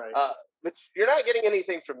 Yeah, right. But you're not getting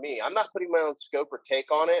anything from me. I'm not putting my own scope or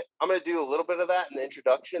take on it. I'm going to do a little bit of that in the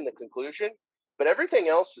introduction, the conclusion, but everything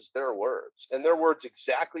else is their words, and their words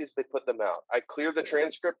exactly as they put them out. I clear the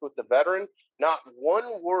transcript with the veteran. Not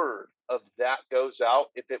one word of that goes out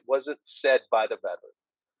if it wasn't said by the veteran.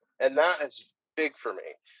 And that is big for me.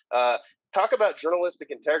 Talk about journalistic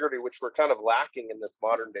integrity, which we're kind of lacking in this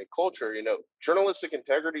modern day culture. Journalistic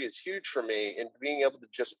integrity is huge for me in being able to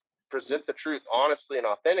just present the truth honestly and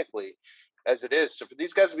authentically as it is. So for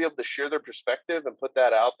these guys to be able to share their perspective and put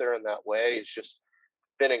that out there in that way, it's just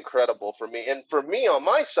been incredible for me. And for me on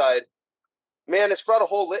my side, man, it's brought a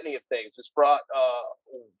whole litany of things. It's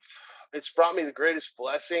brought me the greatest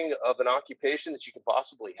blessing of an occupation that you can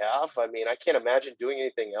possibly have. I mean, I can't imagine doing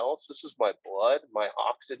anything else. This is my blood, my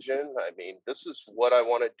oxygen. I mean, this is what I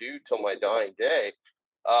want to do till my dying day.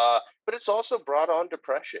 But it's also brought on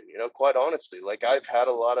depression, quite honestly. Like, I've had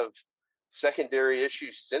a lot of secondary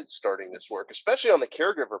issues since starting this work, especially on the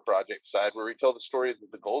Caregiver Project side, where we tell the stories of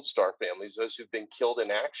the Gold Star families, those who've been killed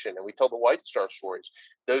in action, and we tell the White Star stories,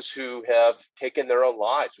 those who have taken their own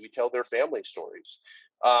lives. We tell their family stories.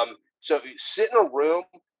 So you sit in a room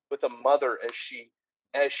with a mother as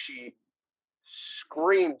she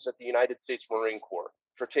screams at the United States Marine Corps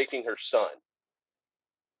for taking her son.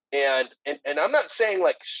 And I'm not saying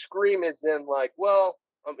like scream as in like, well,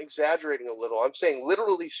 I'm exaggerating a little. I'm saying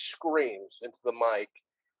literally screams into the mic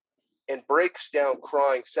and breaks down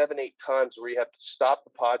crying 7-8 times, where you have to stop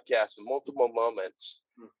the podcast in multiple moments.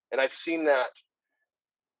 And I've seen that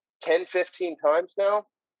 10-15 times now.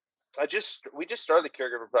 We just started the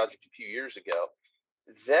Caregiver Project a few years ago.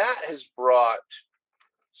 That has brought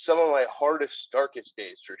some of my hardest, darkest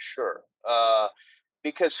days for sure.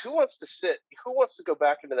 Because who wants to go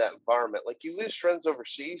back into that environment? Like, you lose friends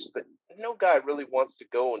overseas, but no guy really wants to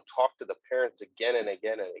go and talk to the parents again and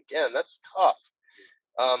again and again. That's tough.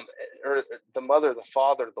 Or the mother, the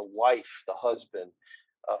father, the wife, the husband.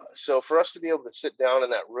 So for us to be able to sit down in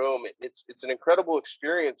that room, it's an incredible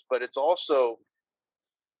experience, but it's also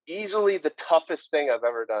easily the toughest thing I've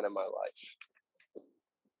ever done in my life.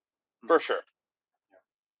 For sure.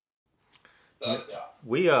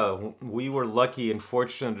 We were lucky and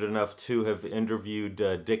fortunate enough to have interviewed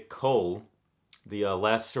Dick Cole, the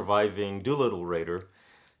last surviving Doolittle Raider,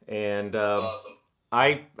 and Awesome.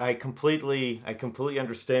 I completely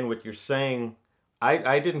understand what you're saying.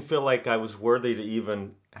 I didn't feel like I was worthy to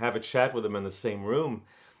even have a chat with him in the same room.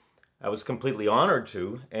 I was completely honored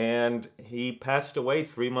to, and he passed away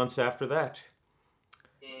 3 months after that.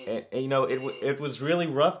 And it was really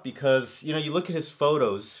rough because you look at his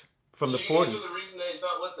photos from the 40s. You guys are the reason that he's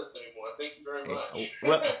not with us anymore. Thank you very much.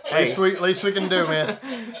 Well, least we can do, man.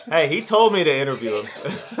 Hey, he told me to interview him.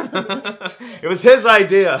 It was his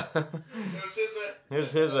idea. It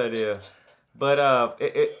was his idea. But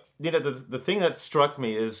the thing that struck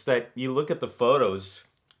me is that you look at the photos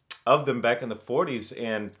of them back in the 40s,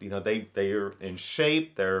 and they're in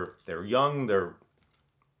shape, they're young,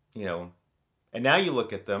 and now you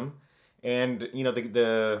look at them, and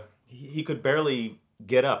he could barely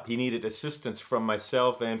get up. He needed assistance from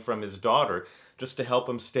myself and from his daughter just to help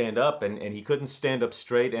him stand up, and he couldn't stand up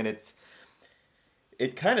straight, and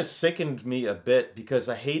it kind of sickened me a bit because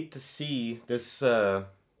I hate to see this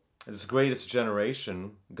greatest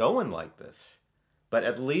generation going like this. But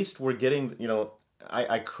at least we're getting,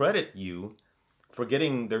 I credit you for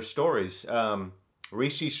getting their stories.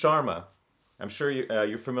 Rishi Sharma, I'm sure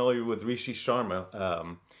you're familiar with Rishi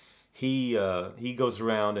Sharma. He goes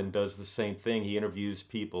around and does the same thing. He interviews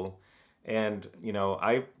people, and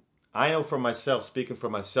I know for myself, speaking for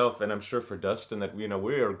myself, and I'm sure for Dustin, that we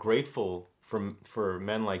are grateful for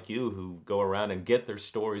men like you who go around and get their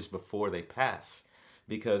stories before they pass,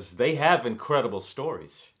 because they have incredible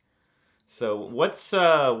stories. So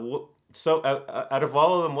out of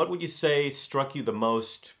all of them, what would you say struck you the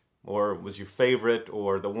most or was your favorite,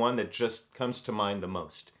 or the one that just comes to mind the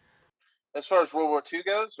most? As far as World War II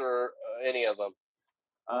goes, or any of them?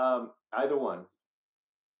 Either one.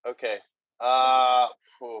 Okay.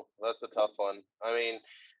 That's a tough one. I mean,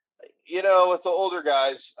 with the older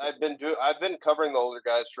guys, I've been covering the older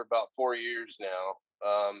guys for about 4 years now,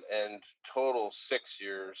 and total 6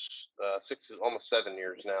 years, almost 7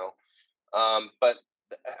 years now. But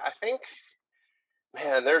I think,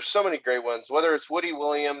 man, there's so many great ones. Whether it's Woody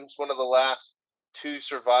Williams, one of the last two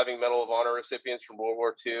surviving Medal of Honor recipients from World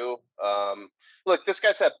War II. Look, this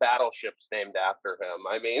guy's had battleships named after him.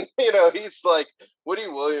 I mean, he's like, Woody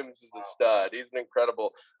Williams is a stud. He's an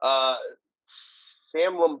incredible.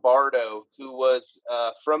 Sam Lombardo, who was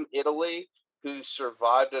from Italy, who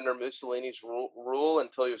survived under Mussolini's rule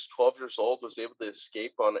until he was 12 years old, was able to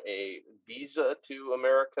escape on a visa to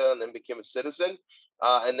America and then became a citizen,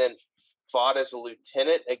 and then fought as a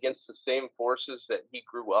lieutenant against the same forces that he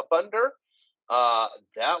grew up under.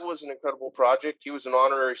 That was an incredible project. He was an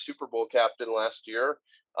honorary Super Bowl captain last year.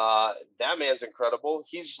 That man's incredible.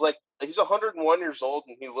 He's 101 years old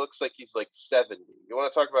and he looks like he's like 70. You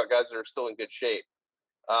want to talk about guys that are still in good shape?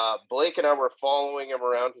 Blake and I were following him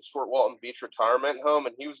around his Fort Walton Beach retirement home,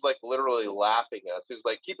 and he was like literally laughing at us. He was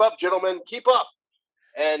like, "Keep up, gentlemen, keep up."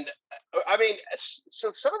 And I mean,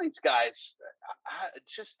 so some of these guys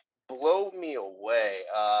just blow me away.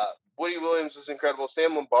 Woody Williams is incredible.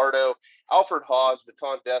 Sam Lombardo, Alfred Hawes,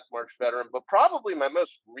 Bataan Death March veteran, but probably my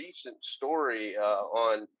most recent story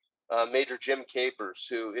on Major Jim Capers,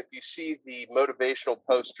 who, if you see the motivational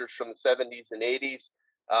posters from the 70s and 80s,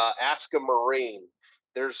 ask a Marine.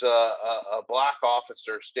 There's a black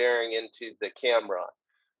officer staring into the camera,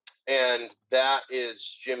 and that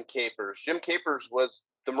is Jim Capers. Jim Capers was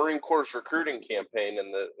the Marine Corps' recruiting campaign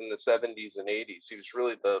in the 70s and 80s. He was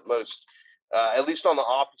really the most, at least on the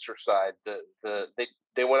officer side.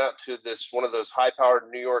 They went out to one of those high-powered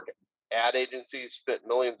New York ad agencies, spent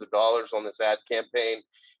millions of dollars on this ad campaign,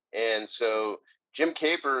 and so Jim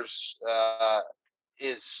Capers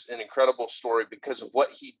is an incredible story because of what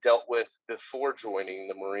he dealt with before joining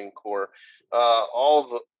the Marine Corps.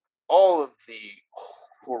 All of the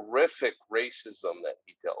horrific racism that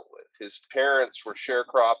he dealt with. His parents were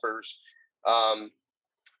sharecroppers.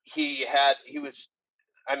 He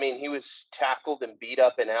was tackled and beat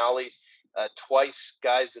up in alleys. Twice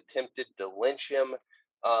guys attempted to lynch him,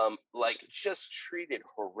 just treated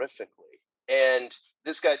horrifically. And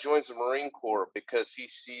this guy joins the Marine Corps because he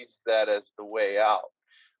sees that as the way out.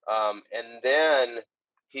 And then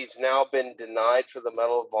he's now been denied for the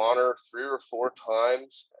Medal of Honor 3 or 4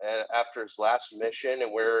 times after his last mission,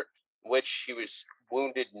 and which he was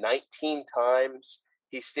wounded 19 times.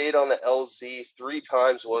 He stayed on the LZ 3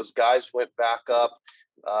 times while his guys went back up.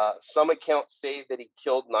 Some accounts say that he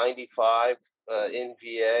killed 95 in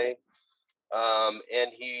VA,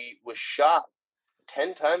 and he was shot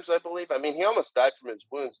 10 times, I believe. I mean, he almost died from his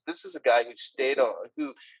wounds. This is a guy who stayed on,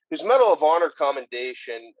 whose Medal of Honor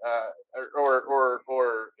commendation,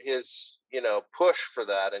 or his, push for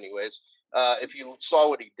that, anyways. If you saw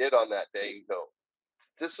what he did on that day, you go,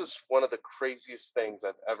 this is one of the craziest things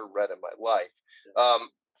I've ever read in my life.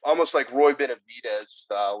 Almost like Roy Benavidez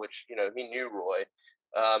style, which, he knew Roy.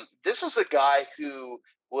 This is a guy who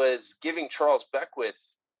was giving Charles Beckwith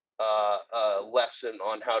a lesson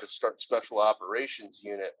on how to start special operations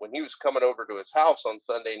unit when he was coming over to his house on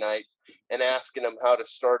Sunday night and asking him how to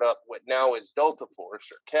start up what now is Delta Force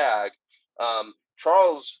or CAG.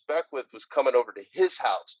 Charles Beckwith was coming over to his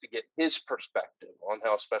house to get his perspective on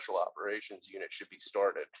how special operations unit should be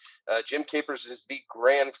started. Jim Capers is the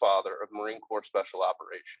grandfather of Marine Corps special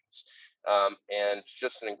operations, and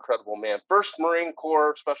just an incredible man. First Marine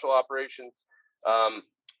Corps special operations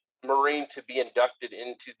Marine to be inducted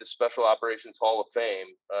into the Special Operations Hall of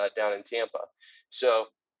Fame down in Tampa. So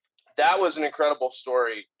that was an incredible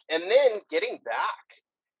story. And then getting back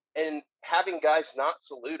and having guys not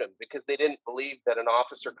salute him because they didn't believe that an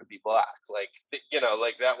officer could be black. Like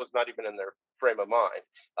that was not even in their frame of mind.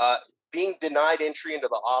 Being denied entry into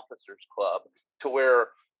the officers club to where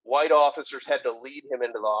white officers had to lead him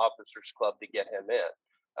into the officers club to get him in.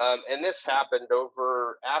 And this happened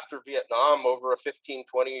after Vietnam, over a 15,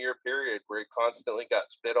 20-year period where he constantly got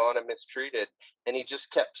spit on and mistreated. And he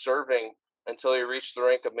just kept serving until he reached the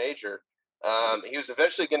rank of major. He was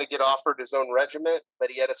eventually going to get offered his own regiment, but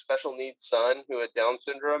he had a special needs son who had Down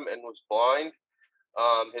syndrome and was blind,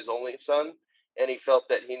 his only son. And he felt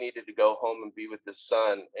that he needed to go home and be with his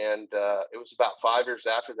son. And it was about 5 years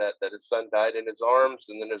after that his son died in his arms.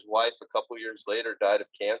 And then his wife, a couple years later, died of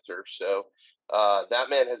cancer. So that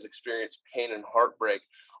man has experienced pain and heartbreak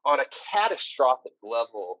on a catastrophic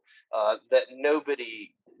level that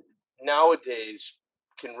nobody nowadays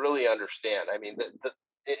can really understand. I mean,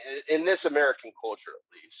 in this American culture,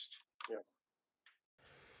 at least. Yeah.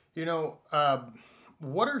 You know,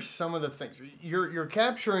 what are some of the things you're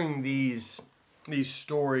capturing these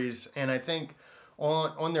stories, and I think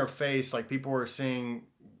on their face, like people are seeing,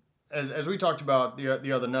 as we talked about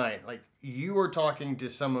the other night, like you are talking to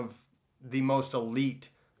some of the most elite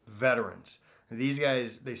veterans. These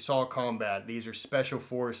guys, they saw combat. These are special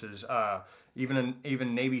forces, even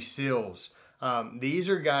Navy SEALs. These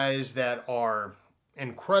are guys that are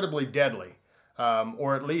incredibly deadly,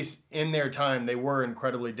 or at least in their time they were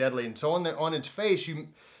incredibly deadly. And so on its face,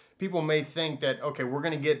 people may think that okay, we're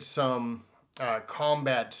going to get some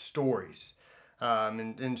combat stories.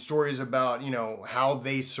 And stories about how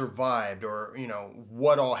they survived, or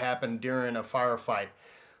what all happened during a firefight.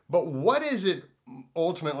 But what is it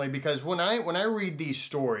ultimately? Because when I read these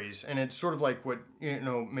stories, and it's sort of like what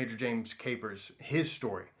Major James Capers, his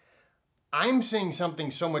story, I'm seeing something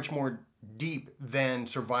so much more deep than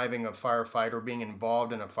surviving a firefight or being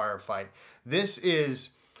involved in a firefight. This is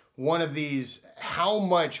one of these: how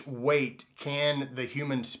much weight can the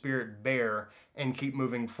human spirit bear and keep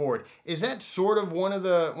moving forward? Is that sort of one of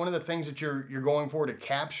the things that you're going for to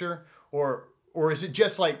capture, or is it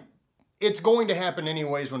just like it's going to happen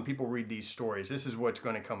anyways when people read these stories? This is what's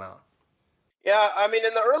going to come out. Yeah, I mean,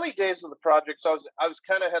 in the early days of the project, I was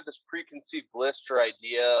kind of had this preconceived list or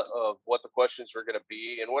idea of what the questions were going to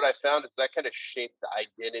be, and what I found is that kind of shaped the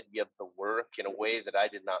identity of the work in a way that I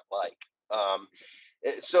did not like.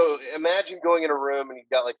 So imagine going in a room and you've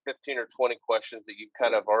got like 15 or 20 questions that you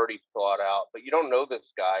kind of already thought out, but you don't know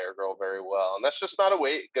this guy or girl very well, and that's just not a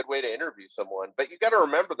good way to interview someone. But you got to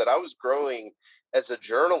remember that I was growing as a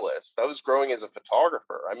journalist. I was growing as a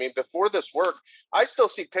photographer. I mean, before this work, I still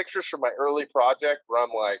see pictures from my early project where I'm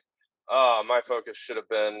like, oh, my focus should have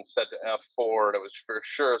been set to f4, and it was for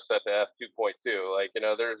sure set to f2.2. Like,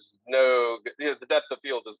 there's no, the depth of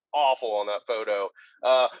field is awful on that photo.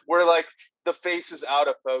 Where like the face is out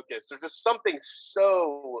of focus. There's just something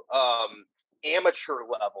so amateur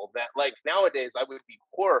level that like nowadays I would be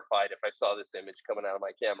horrified if I saw this image coming out of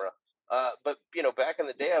my camera. But back in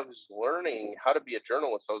the day, I was learning how to be a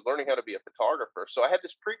journalist. I was learning how to be a photographer. So I had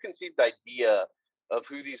this preconceived idea of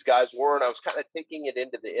who these guys were, and I was kind of taking it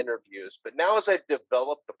into the interviews. But now, as I've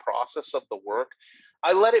developed the process of the work,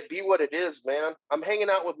 I let it be what it is, man. I'm hanging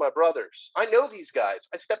out with my brothers. I know these guys.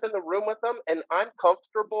 I step in the room with them, and I'm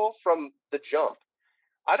comfortable from the jump.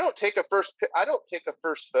 I don't take a first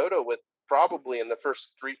photo with probably in the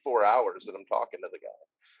first 3-4 hours that I'm talking to the guy.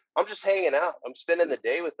 I'm just hanging out. I'm spending the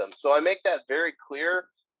day with them. So I make that very clear.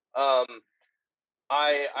 Um,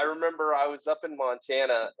 I remember I was up in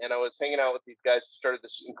Montana and I was hanging out with these guys who started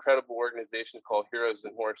this incredible organization called Heroes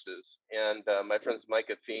and Horses. And my friends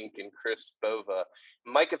Micah Fink and Chris Bova.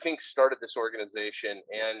 Micah Fink started this organization,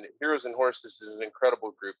 and Heroes and Horses is an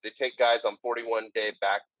incredible group. They take guys on 41-day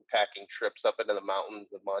backpacking trips up into the mountains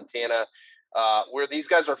of Montana, where these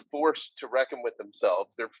guys are forced to reckon with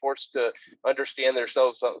themselves. They're forced to understand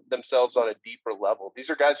themselves on a deeper level. These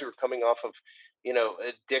are guys who are coming off of,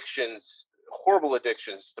 addictions, horrible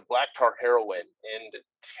addictions to black tar heroin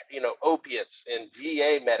and opiates and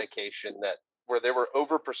VA medication that where they were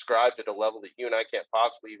overprescribed at a level that you and I can't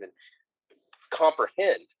possibly even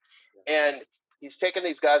comprehend. And he's taken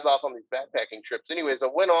these guys off on these backpacking trips. Anyways, I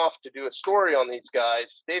went off to do a story on these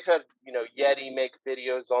guys. They've had, Yeti make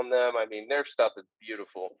videos on them. I mean, their stuff is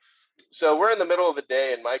beautiful. So we're in the middle of the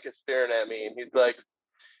day and Mike is staring at me and he's like,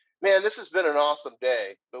 man, this has been an awesome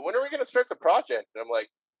day, but when are we going to start the project? And I'm like,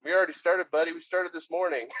 we already started, buddy. We started this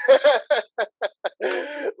morning.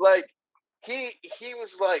 Like he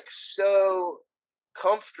was like so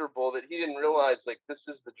comfortable that he didn't realize like this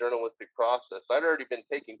is the journalistic process. I'd already been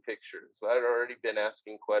taking pictures. I'd already been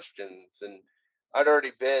asking questions, and I'd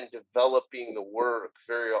already been developing the work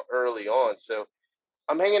very early on. So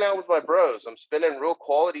I'm hanging out with my bros. I'm spending real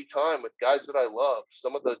quality time with guys that I love.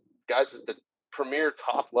 Some of the guys at the premier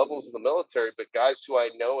top levels of the military, but guys who I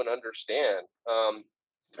know and understand.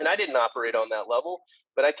 And I didn't operate on that level,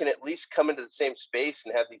 but I can at least come into the same space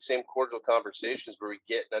and have these same cordial conversations where we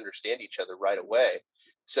get and understand each other right away.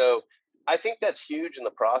 So I think that's huge in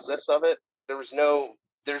the process of it. There's no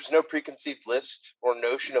preconceived list or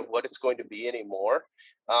notion of what it's going to be anymore.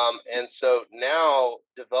 And so now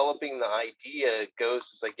developing the idea goes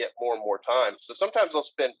as I get more and more time. So sometimes I'll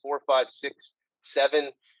spend 4, 5, 6, 7.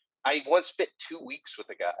 I once spent 2 weeks with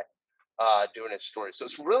a guy doing his story. So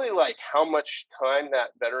it's really like how much time that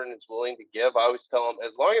veteran is willing to give. I always tell them,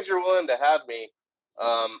 as long as you're willing to have me,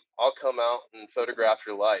 I'll come out and photograph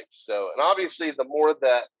your life. So, and obviously the more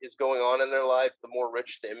that is going on in their life, the more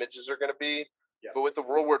rich the images are going to be. Yeah. But with the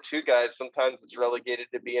World War II guys, sometimes it's relegated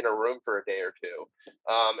to be in a room for a day or two,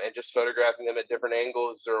 and just photographing them at different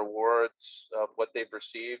angles, their awards, what they've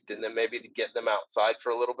received, and then maybe to get them outside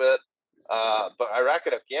for a little bit. But Iraq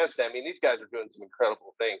and Afghanistan, I mean, these guys are doing some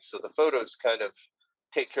incredible things. So the photos kind of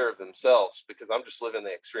take care of themselves because I'm just living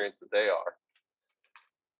the experience that they are.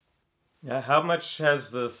 Yeah, how much has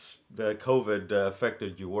the COVID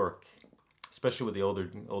affected your work, especially with the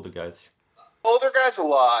older guys? Older guys a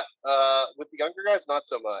lot. With the younger guys, not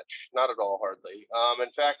so much. Not at all, hardly.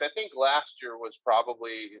 In fact, I think last year was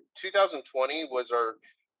probably 2020 was our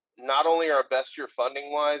not only our best year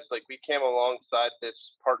funding wise, like we came alongside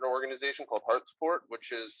this partner organization called Heart Support,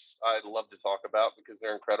 which is I'd love to talk about because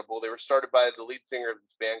they're incredible. They were started by the lead singer of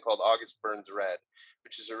this band called August Burns Red,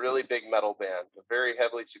 which is a really big metal band, a very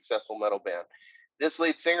heavily successful metal band. This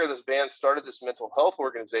lead singer of this band started this mental health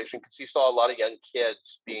organization because he saw a lot of young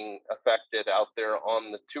kids being affected out there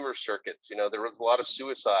on the tour circuits. You know, there was a lot of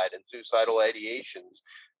suicide and suicidal ideations.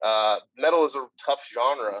 Metal is a tough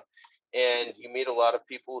genre, and you meet a lot of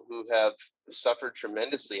people who have suffered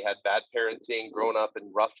tremendously, had bad parenting, grown up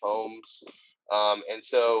in rough homes. And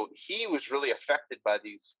so he was really affected by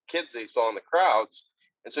these kids they saw in the crowds.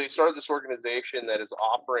 And so he started this organization that is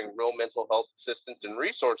offering real mental health assistance and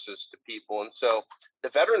resources to people. And so the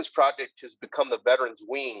Veterans Project has become the veterans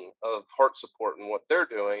wing of Heart Support and what they're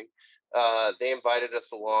doing. They invited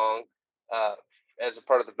us along as a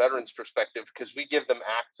part of the veterans perspective because we give them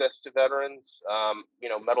access to veterans,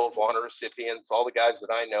 Medal of Honor recipients, all the guys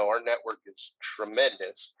that I know. Our network is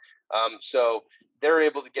tremendous. So they're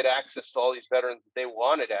able to get access to all these veterans that they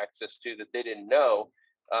wanted access to that they didn't know.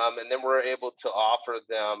 And then we're able to offer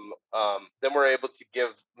them, then we're able to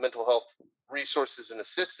give mental health resources and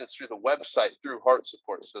assistance through the website through Heart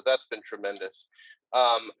Support. So that's been tremendous.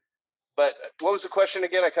 But what was the question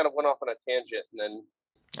again? I kind of went off on a tangent and then.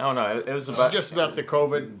 Oh no, it was It's just about the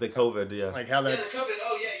COVID. The COVID, yeah. Like how that's. Yeah, the COVID.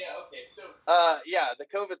 Oh yeah. Okay. So.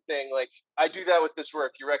 The COVID thing. Like I do that with this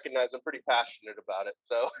work. You recognize I'm pretty passionate about it.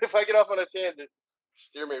 So if I get off on a tangent,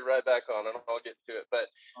 steer me right back on, and I'll get to it. But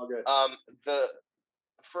Okay.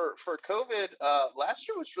 For COVID, last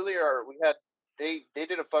year was really they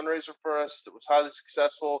did a fundraiser for us that was highly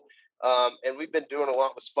successful, and we've been doing a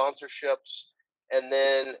lot with sponsorships, and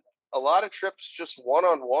then a lot of trips just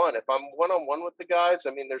one-on-one. If I'm one-on-one with the guys,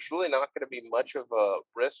 I mean, there's really not going to be much of a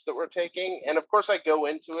risk that we're taking. And of course, I go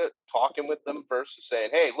into it talking with them versus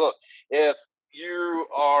saying, hey, look, if you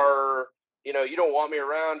are, you don't want me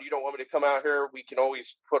around, you don't want me to come out here, we can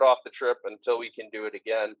always put off the trip until we can do it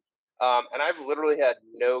again. And I've literally had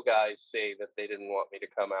no guys say that they didn't want me to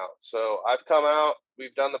come out. So I've come out,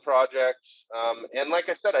 we've done the projects. And like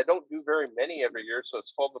I said, I don't do very many every year. So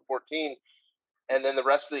it's 12 to 14. And then the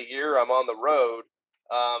rest of the year, I'm on the road,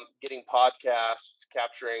 getting podcasts,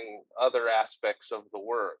 capturing other aspects of the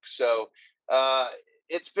work. So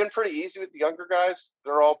it's been pretty easy with the younger guys.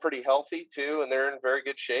 They're all pretty healthy too, and they're in very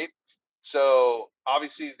good shape. So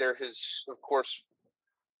obviously there has, of course,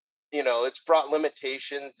 it's brought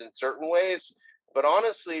limitations in certain ways. But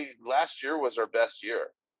honestly, last year was our best year.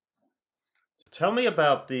 Tell me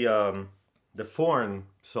about the foreign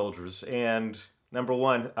soldiers and number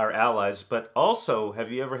one, our allies, but also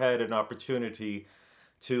have you ever had an opportunity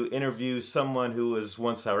to interview someone who was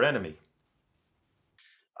once our enemy?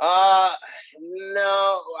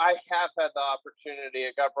 No, I have had the opportunity.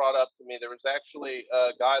 It got brought up to me. There was actually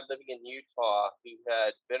a guy living in Utah who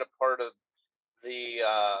had been a part of the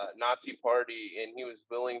Nazi party, and he was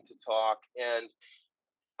willing to talk. And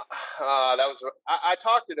I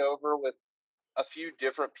talked it over with a few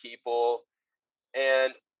different people,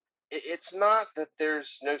 and it's not that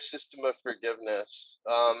there's no system of forgiveness.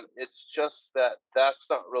 It's just that that's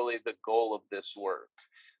not really the goal of this work.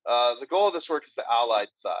 The goal of this work is the Allied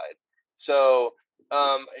side. So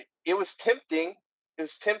it was tempting. It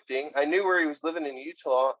was tempting. I knew where he was living in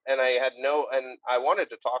Utah, and I wanted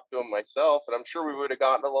to talk to him myself, and I'm sure we would have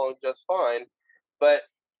gotten along just fine. But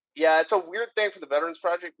yeah, it's a weird thing for the Veterans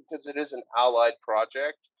Project because it is an Allied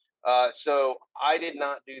project. So I did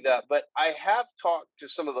not do that, but I have talked to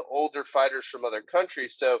some of the older fighters from other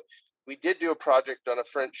countries. So we did do a project on a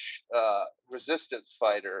French resistance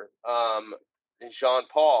fighter, Jean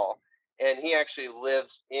Paul, and he actually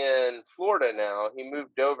lives in Florida now. He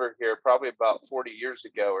moved over here probably about 40 years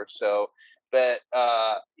ago or so. But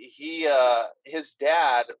his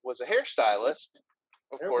dad was a hairstylist.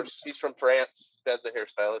 Of course, he's from France. His dad's a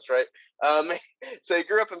hairstylist, right? So he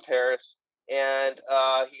grew up in Paris, and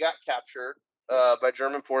he got captured by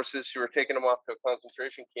German forces who were taking him off to a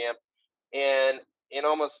concentration camp. And in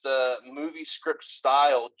almost a movie script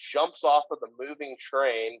style, jumps off of the moving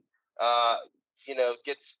train,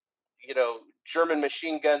 German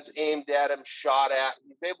machine guns aimed at him, shot at.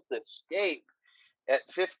 He's able to escape at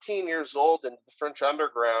 15 years old in the French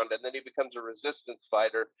underground, and then he becomes a resistance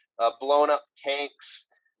fighter, blowing up tanks,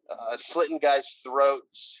 slitting guys'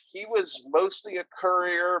 throats. He was mostly a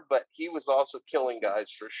courier, but he was also killing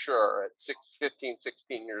guys for sure at 16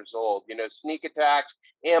 years old. Sneak attacks,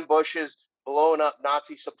 ambushes, blowing up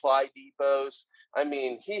Nazi supply depots. I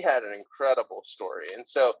mean, he had an incredible story. And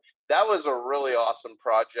so that was a really awesome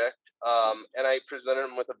project. And I presented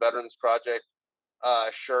him with a Veterans Project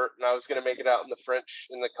shirt, and I was gonna make it out in the France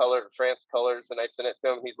colors, and I sent it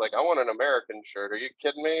to him. He's like, "I want an American shirt. Are you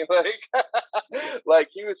kidding me?" Like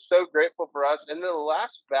he was so grateful for us. And then one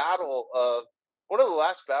of the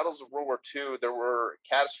last battles of World War II, there were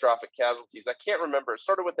catastrophic casualties. I can't remember. It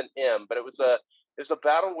started with an M, but it was a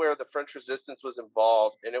battle where the French resistance was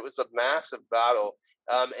involved, and it was a massive battle.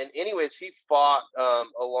 And anyways, he fought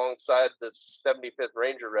alongside the 75th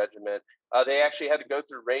Ranger Regiment. They actually had to go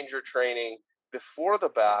through Ranger training before the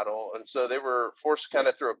battle, and so they were forced kind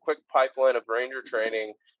of through a quick pipeline of Ranger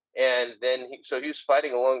training, and then he was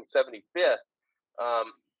fighting along the 75th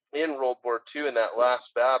in World War II in that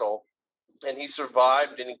last battle, and he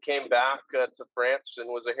survived, and he came back to France and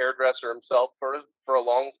was a hairdresser himself for a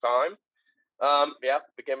long time.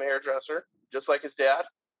 Became a hairdresser just like his dad,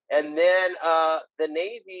 and then the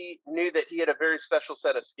Navy knew that he had a very special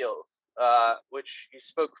set of skills, which he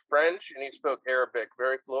spoke French and he spoke Arabic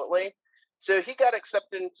very fluently. So he got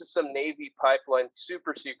accepted into some Navy pipeline,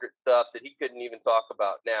 super secret stuff that he couldn't even talk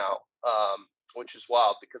about now, which is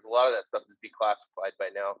wild because a lot of that stuff is declassified by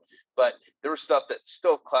now. But there was stuff that's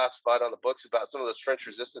still classified on the books about some of those French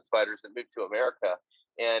resistance fighters that moved to America,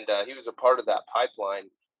 and he was a part of that pipeline.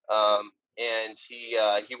 And he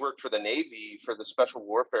worked for the Navy for the Special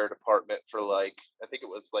Warfare Department for I think it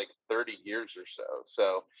was 30 years or so.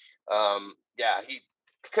 So he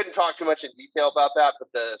couldn't talk too much in detail about that,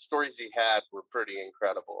 but the stories he had were pretty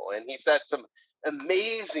incredible. And he sent some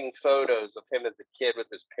amazing photos of him as a kid with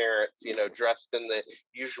his parents, dressed in the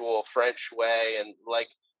usual French way, and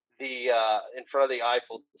in front of the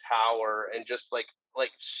Eiffel Tower, and just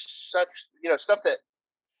such stuff that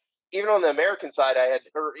even on the American side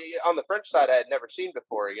or on the French side I had never seen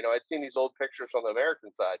before. I'd seen these old pictures on the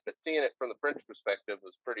American side, but seeing it from the French perspective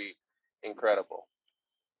was pretty incredible.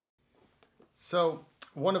 So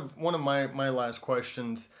one of my last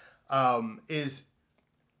questions is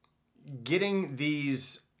getting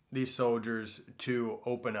these soldiers to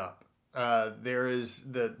open up. There is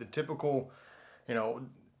the typical,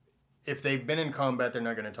 if they've been in combat, they're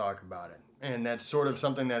not going to talk about it. And that's sort of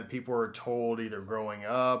something that people are told either growing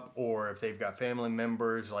up, or if they've got family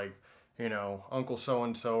members like, Uncle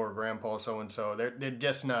so-and-so or Grandpa so-and-so, they're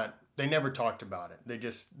just not, they never talked about it.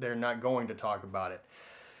 They're not going to talk about it.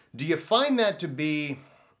 Do you find that to be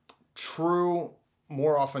true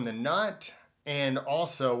more often than not? And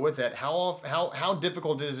also with that, how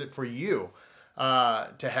difficult is it for you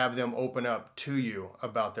to have them open up to you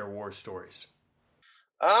about their war stories?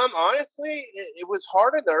 Honestly, it was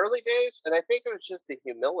hard in the early days, and I think it was just a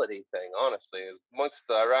humility thing, honestly, amongst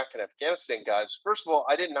the Iraq and Afghanistan guys. First of all,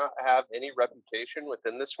 I did not have any reputation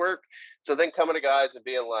within this work. So then coming to guys and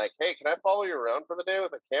being like, "Hey, can I follow you around for the day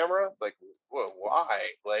with a camera?" It's like, "Whoa,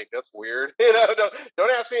 why? That's weird."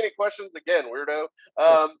 Don't ask me any questions again, weirdo.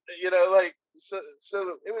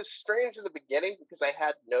 So it was strange in the beginning because I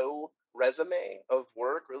had no resume of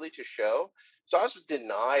work really to show. So I was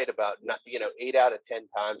denied about 8 out of 10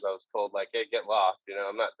 times. I was told "Hey, get lost.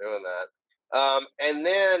 I'm not doing that." And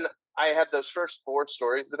then I had those first 4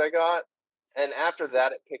 stories that I got, and after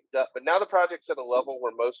that it picked up. But now the project's at a level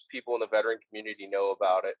where most people in the veteran community know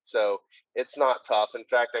about it, so it's not tough. In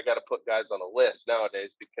fact, I got to put guys on a list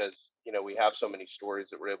nowadays because we have so many stories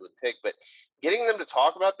that we're able to take. But getting them to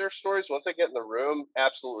talk about their stories once they get in the room,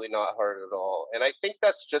 absolutely not hard at all. And I think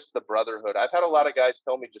that's just the brotherhood. I've had a lot of guys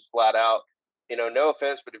tell me just flat out, no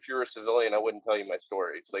offense, but if you were a civilian, I wouldn't tell you my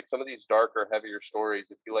stories. Some of these darker, heavier stories,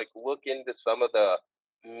 if you look into some of the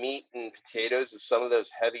meat and potatoes of some of those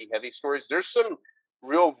heavy stories, there's some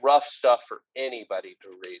real rough stuff for anybody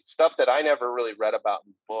to read, stuff that I never really read about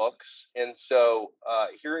in books. And so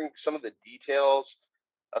hearing some of the details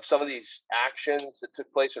of some of these actions that took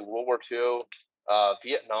place in World War II,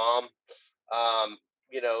 Vietnam,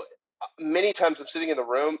 many times I'm sitting in the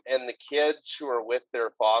room and the kids who are with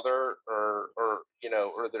their father or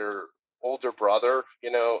their older brother,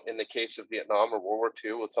 in the case of Vietnam or World War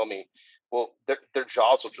II, will tell me, well, their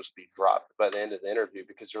jaws will just be dropped by the end of the interview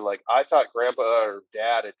because they're like, "I thought Grandpa or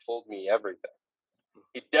Dad had told me everything.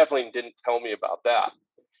 He definitely didn't tell me about that."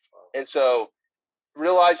 And so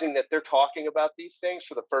realizing realizing that they're talking about these things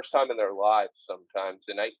for the first time in their lives sometimes.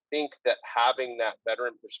 And I think that having that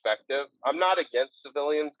veteran perspective, I'm not against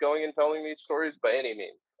civilians going and telling these stories by any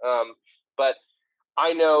means. But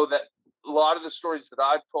I know that a lot of the stories that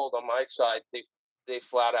I've told on my side, they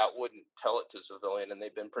flat out wouldn't tell it to civilian, and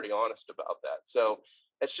they've been pretty honest about that. So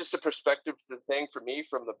it's just a perspective thing for me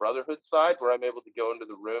from the brotherhood side, where I'm able to go into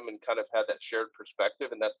the room and kind of have that shared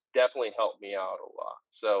perspective, and that's definitely helped me out a lot.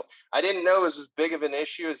 So I didn't know it was as big of an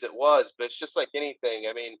issue as it was, but it's just like anything.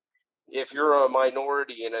 I mean, if you're a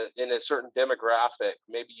minority in a certain demographic,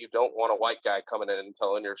 maybe you don't want a white guy coming in and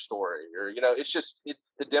telling your story, or it's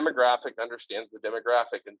the demographic understands the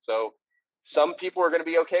demographic, and so some people are going to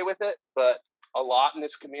be okay with it, but a lot in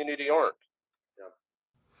this community aren't.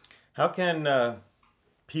 How can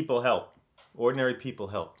people help? Ordinary people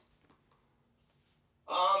help?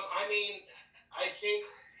 I mean, I think.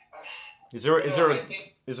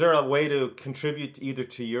 Is there a way to contribute either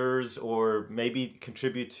to yours, or maybe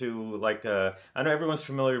contribute to I know everyone's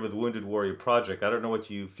familiar with Wounded Warrior Project. I don't know what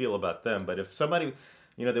you feel about them, but if somebody,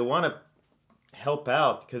 they want to help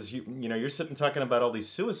out, because you're sitting talking about all these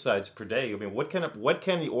suicides per day. I mean, what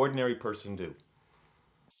can the ordinary person do?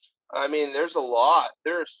 I mean, there's a lot.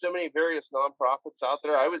 There are so many various nonprofits out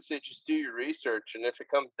there. I would say just do your research, and if it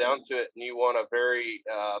comes down to it, and you want a very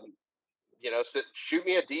shoot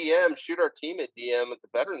me a DM, shoot our team a DM at the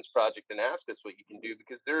Veterans Project and ask us what you can do,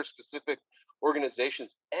 because there are specific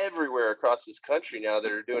organizations everywhere across this country now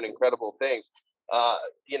that are doing incredible things.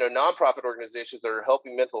 Nonprofit organizations that are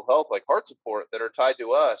helping mental health, like Heart Support, that are tied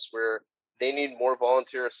to us, where they need more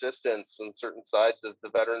volunteer assistance on certain sides of the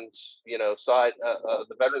veterans, side,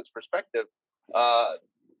 the veterans perspective.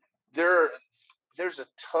 There's a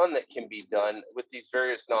ton that can be done with these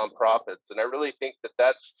various nonprofits. And I really think that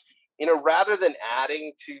that's, rather than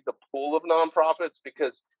adding to the pool of nonprofits,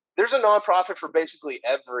 because there's a nonprofit for basically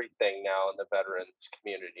everything now in the veterans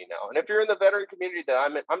community now. And if you're in the veteran community that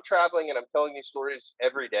I'm in, I'm traveling and I'm telling these stories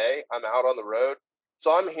every day. I'm out on the road.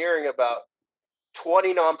 So I'm hearing about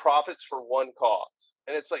 20 nonprofits for one cause.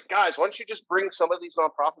 And it's like, guys, why don't you just bring some of these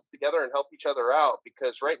nonprofits together and help each other out?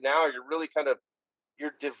 Because right now you're really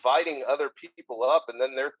you're dividing other people up, and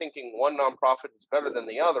then they're thinking one nonprofit is better than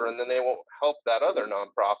the other, and then they won't help that other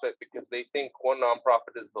nonprofit because they think one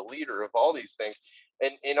nonprofit is the leader of all these things.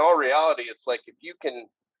 And in all reality, it's like, if you can,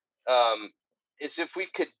 it's if we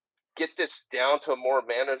could get this down to a more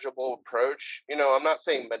manageable approach. I'm not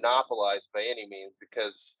saying monopolize by any means,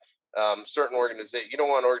 because certain organizations, you don't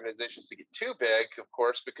want organizations to get too big, of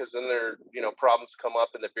course, because then problems come up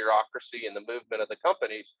in the bureaucracy and the movement of the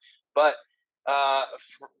companies. But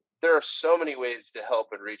there are so many ways to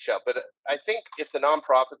help and reach out. But I think if the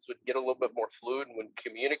nonprofits would get a little bit more fluid and would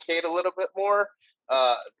communicate a little bit more,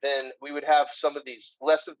 then we would have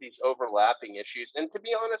less of these overlapping issues. And to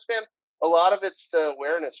be honest, man, a lot of it's the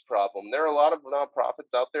awareness problem. There are a lot of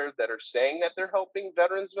nonprofits out there that are saying that they're helping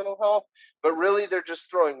veterans' mental health, but really they're just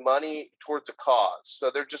throwing money towards a cause.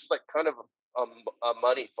 So they're just like kind of a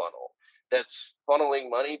money funnel that's funneling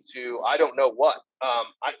money to, I don't know what,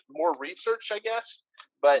 more research, I guess.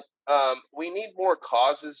 But we need more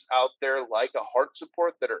causes out there like a Heart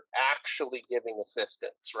Support that are actually giving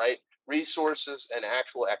assistance, right? Resources and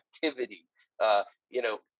actual activity,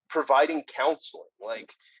 providing counseling.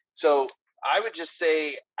 So I would just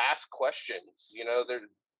say, ask questions.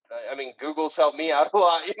 Google's helped me out a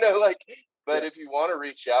lot, but if you want to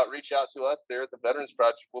reach out to us there at the Veterans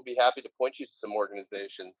Project. We'll be happy to point you to some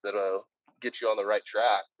organizations that'll get you on the right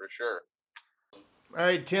track for sure. All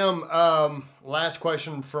right, Tim, last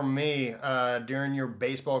question from me. During your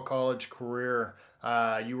baseball college career,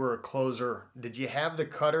 you were a closer. Did you have the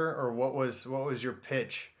cutter, or what was your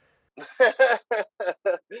pitch?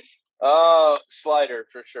 Slider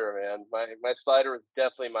for sure, man. My slider was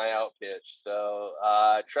definitely my out pitch. So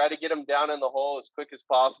try to get him down in the hole as quick as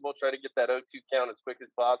possible. Try to get that 0-2 count as quick as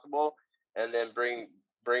possible, and then bring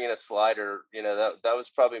in a slider. That was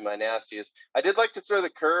probably my nastiest. I did like to throw the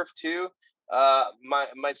curve too.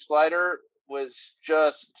 My slider was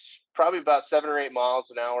just probably about 7 or 8 miles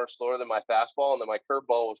an hour slower than my fastball, and then my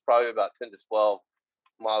curveball was probably about 10 to 12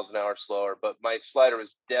 miles an hour slower. But my slider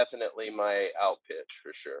was definitely my out pitch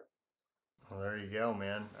for sure. Well, there you go,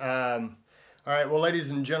 man. All right, well,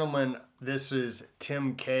 ladies and gentlemen, this is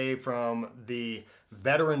Tim K from the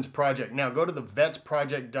Veterans Project. Now, go to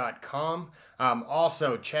thevetsproject.com.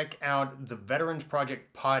 Also, check out the Veterans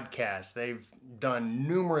Project podcast. They've done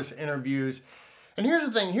numerous interviews. And here's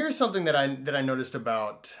the thing. Here's something that I noticed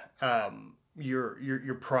about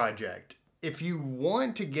your project. If you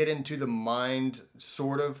want to get into the mind,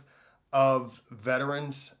 sort of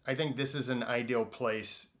veterans, I think this is an ideal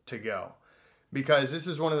place to go. because this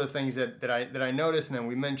is one of the things that I noticed, and then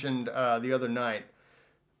we mentioned the other night.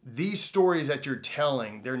 These stories that you're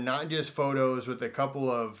telling, they're not just photos with a couple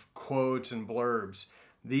of quotes and blurbs.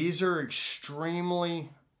 These are extremely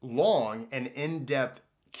long and in-depth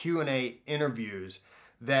Q&A interviews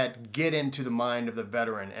that get into the mind of the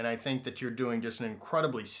veteran. And I think that you're doing just an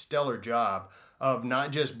incredibly stellar job of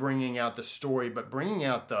not just bringing out the story, but bringing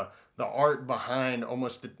out the art behind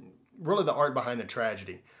really the art behind the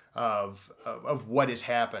tragedy of what has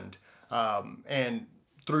happened. And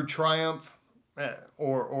through triumph,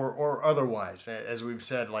 or otherwise, as we've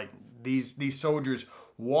said, like these soldiers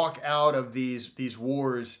walk out of these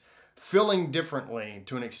wars feeling differently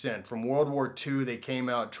to an extent. From World War II, they came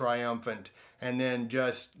out triumphant, and then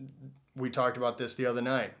we talked about this the other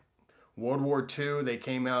night. World War II, they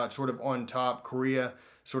came out sort of on top. Korea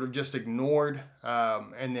sort of just ignored,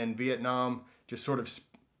 and then Vietnam just sort of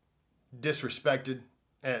disrespected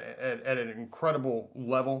at an incredible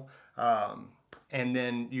level. And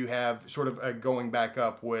then you have sort of a going back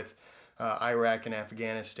up with Iraq and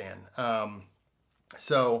Afghanistan.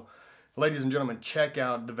 So, ladies and gentlemen, check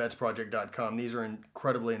out thevetsproject.com. These are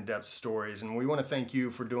incredibly in-depth stories, and we want to thank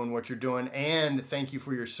you for doing what you're doing, and thank you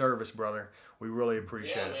for your service, brother. We really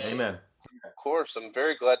appreciate it. Man. Amen. Of course, I'm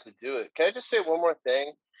very glad to do it. Can I just say one more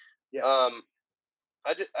thing? Yeah.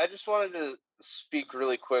 I just wanted to speak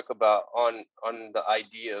really quick about on the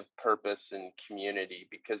idea of purpose and community,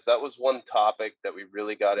 because that was one topic that we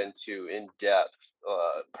really got into in depth.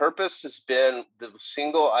 Purpose has been the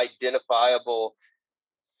single identifiable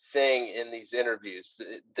thing in these interviews.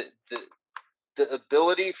 The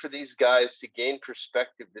ability for these guys to gain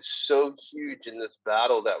perspective is so huge in this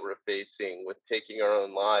battle that we're facing with taking our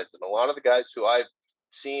own lives. And a lot of the guys who I've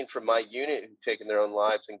seen from my unit who've taken their own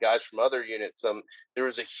lives, and guys from other units, there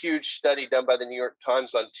was a huge study done by the New York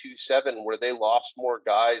Times on 2/7 where they lost more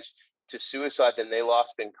guys to suicide than they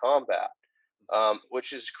lost in combat.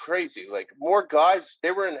 Which is crazy. Like, more guys,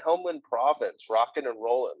 they were in Helmand province, rocking and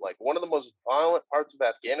rolling, like one of the most violent parts of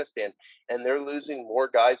Afghanistan, and they're losing more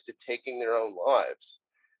guys to taking their own lives.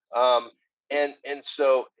 And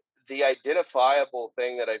so the identifiable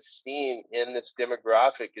thing that I've seen in this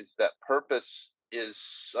demographic is that purpose is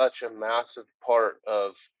such a massive part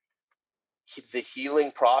of the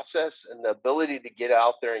healing process, and the ability to get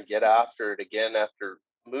out there and get after it again after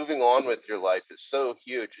moving on with your life is so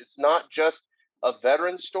huge. It's not just a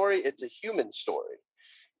veteran story, it's a human story.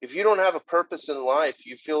 If you don't have a purpose in life,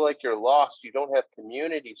 you feel like you're lost, you don't have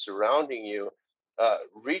community surrounding you,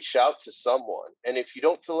 reach out to someone. And if you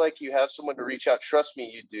don't feel like you have someone to reach out, trust me,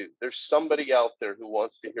 you do. There's somebody out there who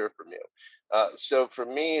wants to hear from you. So for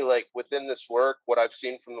me, like within this work, what I've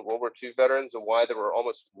seen from the World War II veterans and why there were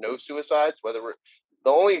almost no suicides, the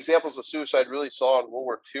only examples of suicide really saw in World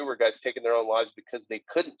War II were guys taking their own lives because they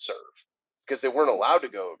couldn't serve, because they weren't allowed to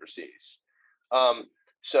go overseas.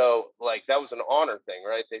 So like that was an honor thing,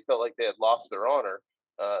 right? They felt like they had lost their honor,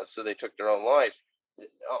 so they took their own life.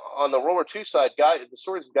 On the World War II side, the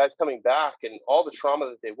stories of guys coming back and all the trauma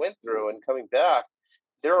that they went through and coming back,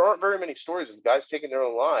 there aren't very many stories of guys taking their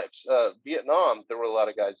own lives. Vietnam, there were a lot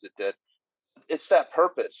of guys that did. It's that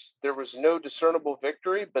purpose. There was no discernible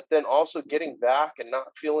victory, but then also getting back and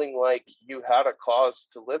not feeling like you had a cause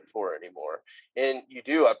to live for anymore. And you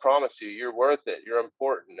do, I promise you, you're worth it. You're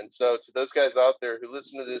important. And so to those guys out there who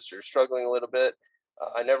listen to this, you're struggling a little bit,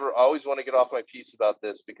 I always want to get off my piece about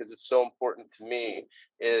this because it's so important to me.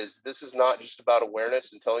 This is not just about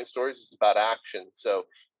awareness and telling stories, it's about action. So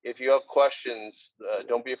if you have questions,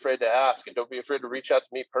 don't be afraid to ask, and don't be afraid to reach out to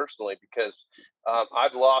me personally, because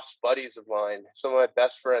I've lost buddies of mine, some of my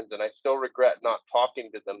best friends, and I still regret not talking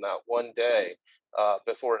to them that one day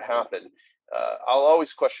before it happened. I'll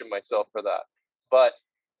always question myself for that. But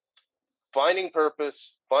finding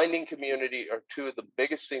purpose, finding community are two of the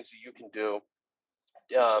biggest things that you can do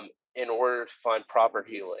in order to find proper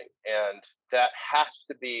healing. And that has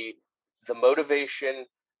to be the motivation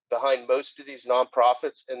behind most of these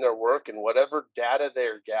nonprofits in their work, and whatever data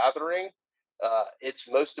they're gathering.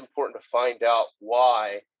 It's most important to find out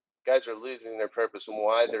why guys are losing their purpose and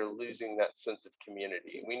why they're losing that sense of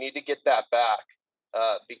community. We need to get that back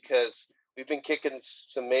because we've been kicking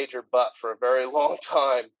some major butt for a very long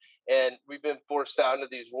time, and we've been forced out into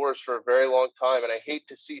these wars for a very long time. And I hate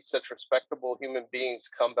to see such respectable human beings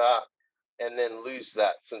come back and then lose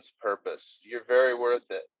that sense of purpose. You're very worth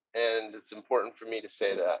it. And it's important for me to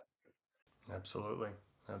say that. Absolutely.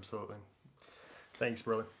 Absolutely. Thanks,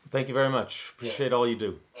 brother. Thank you very much. Appreciate all you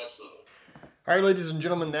do. Absolutely. All All right, ladies and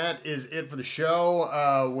gentlemen, that is it for the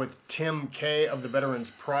show with Tim K of the Veterans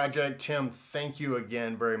Project. Tim, thank you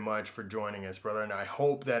again very much for joining us, brother. And I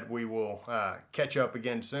hope that we will catch up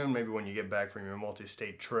again soon, maybe when you get back from your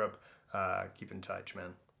multi-state trip. Keep in touch,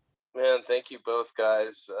 man. Man, thank you both,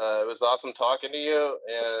 guys. It was awesome talking to you,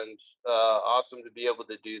 and awesome to be able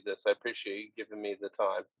to do this. I appreciate you giving me the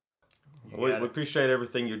time. We appreciate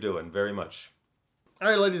everything you're doing very much. All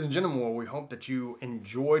right, ladies and gentlemen, well, we hope that you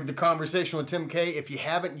enjoyed the conversation with Tim K. If you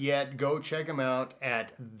haven't yet, go check him out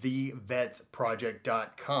at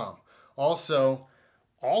thevetsproject.com. Also,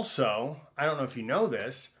 I don't know if you know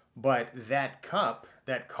this, but that cup,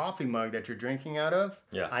 that coffee mug that you're drinking out of,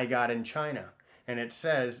 I got in China. And it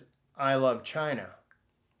says, I love China.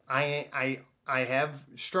 I have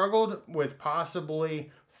struggled with possibly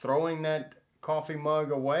throwing that coffee mug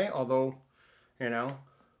away, although,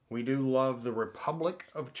 we do love the Republic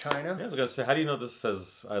of China. Yeah, I was gonna say, how do you know this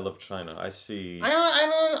says "I love China"? I see. I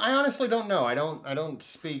honestly don't know. I don't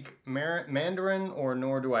speak Mandarin, or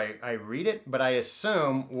nor do I read it. But I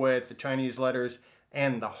assume with the Chinese letters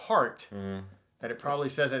and the heart that it probably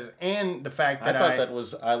says as, and the fact that I thought that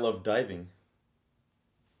was "I love diving."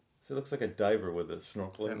 So it looks like a diver with a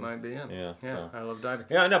snorkel. That might be it. Yeah. So. I love diving.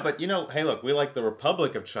 Yeah, no, but hey, look, we like the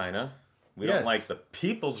Republic of China. We Yes. don't like the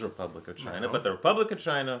People's Republic of China, No. but the Republic of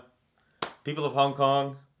China, people of Hong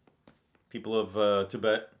Kong, people of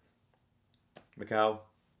Tibet, Macau.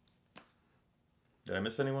 Did I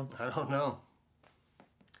miss anyone? I don't know.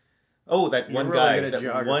 Oh, that You're one really guy. good at That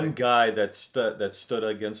geography. one guy that stood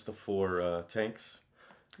against the 4 tanks.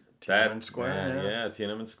 Tiananmen Square. Yeah,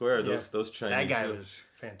 Tiananmen Square. Those Chinese. That guy was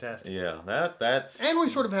fantastic. Yeah, that's. And we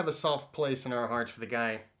sort of have a soft place in our hearts for the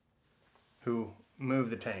guy who moved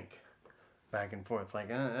the tank back and forth.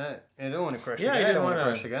 Like, I don't want to crush the guy. I don't want to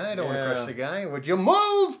crush the guy. I don't want to crush the guy. Would you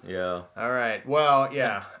move? Yeah. All right. Well,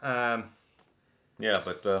 yeah. Yeah,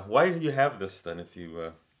 but why do you have this then? If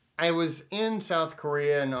you. I was in South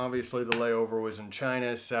Korea, and obviously the layover was in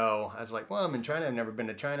China. So I was like, well, I'm in China. I've never been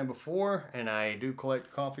to China before, and I do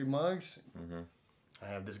collect coffee mugs. Mm-hmm. I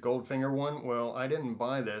have this Goldfinger one. Well, I didn't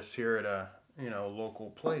buy this here at a local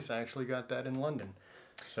place. I actually got that in London.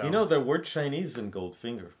 So there were Chinese in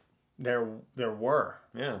Goldfinger. There were.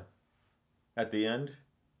 Yeah. At the end.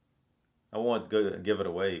 I won't give it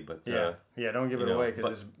away, but don't give it away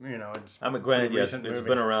because it's. I'm a grand. Yes, recent it's movie.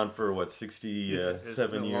 been around for what 67 It's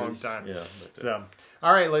been a years. long time. Yeah. But, So,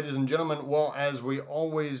 all right, ladies and gentlemen. Well, as we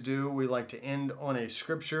always do, we like to end on a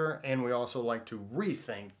scripture, and we also like to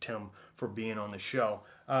re-thank Tim for being on the show.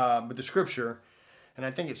 But the scripture, and I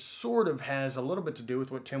think it sort of has a little bit to do with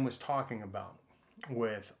what Tim was talking about,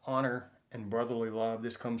 with honor and brotherly love.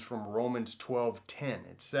 This comes from Romans 12:10.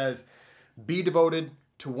 It says, "Be devoted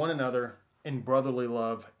to one another in brotherly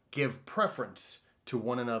love. Give preference to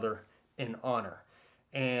one another in honor."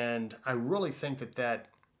 And I really think that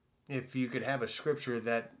if you could have a scripture,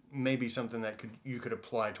 that may be something that you could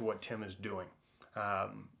apply to what Tim is doing.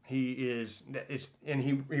 He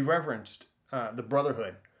referenced the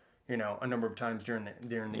brotherhood, a number of times during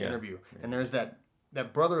the interview. Yeah. And there's that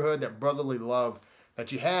brotherhood, that brotherly love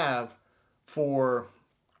that you have for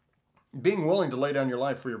being willing to lay down your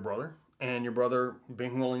life for your brother, and your brother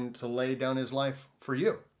being willing to lay down his life for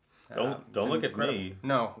you. Don't look at me.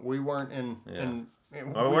 No, we weren't in.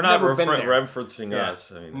 We're not referencing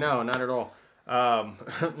us. I mean, no, not at all.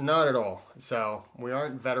 Not at all. So we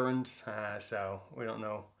aren't veterans, so we don't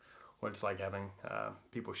know what it's like having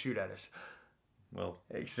people shoot at us. Well,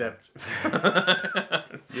 except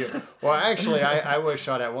you. Well, actually, I was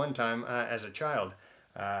shot at one time as a child.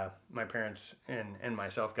 My parents and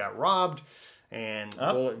myself got robbed, and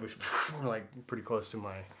the bullet was like pretty close to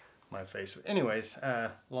my face. Anyways,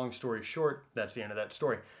 long story short, that's the end of that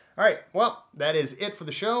story. All right, well, that is it for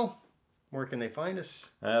the show. Where can they find us?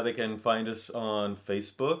 They can find us on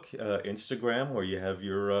Facebook, Instagram, where you have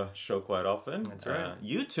your show quite often. That's right.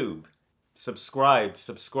 YouTube. Subscribe.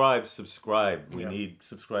 We need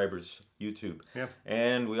subscribers, YouTube. Yeah.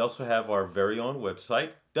 And we also have our very own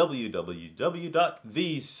website,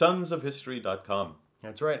 www.thesonsofhistory.com.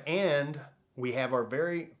 That's right. And we have our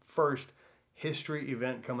very first history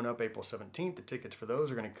event coming up April 17th. The tickets for those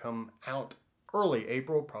are going to come out early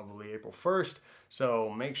April, probably April 1st. So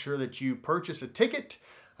make sure that you purchase a ticket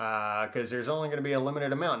because there's only going to be a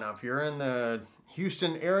limited amount. Now, if you're in the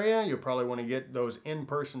Houston area, you'll probably want to get those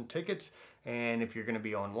in-person tickets. And if you're going to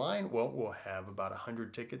be online, well, we'll have about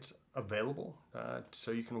 100 tickets available so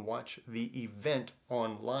you can watch the event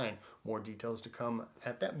online. More details to come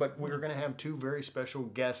at that. But we're going to have two very special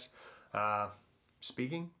guests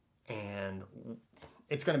speaking. And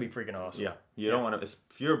It's going to be freaking awesome. Yeah, you don't want to.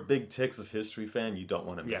 If you're a big Texas history fan, you don't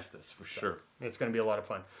want to miss this for sure. It's going to be a lot of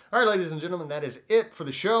fun. All right, ladies and gentlemen, that is it for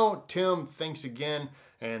the show. Tim, thanks again,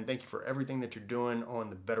 and thank you for everything that you're doing on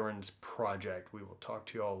the Veterans Project. We will talk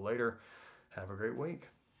to you all later. Have a great week.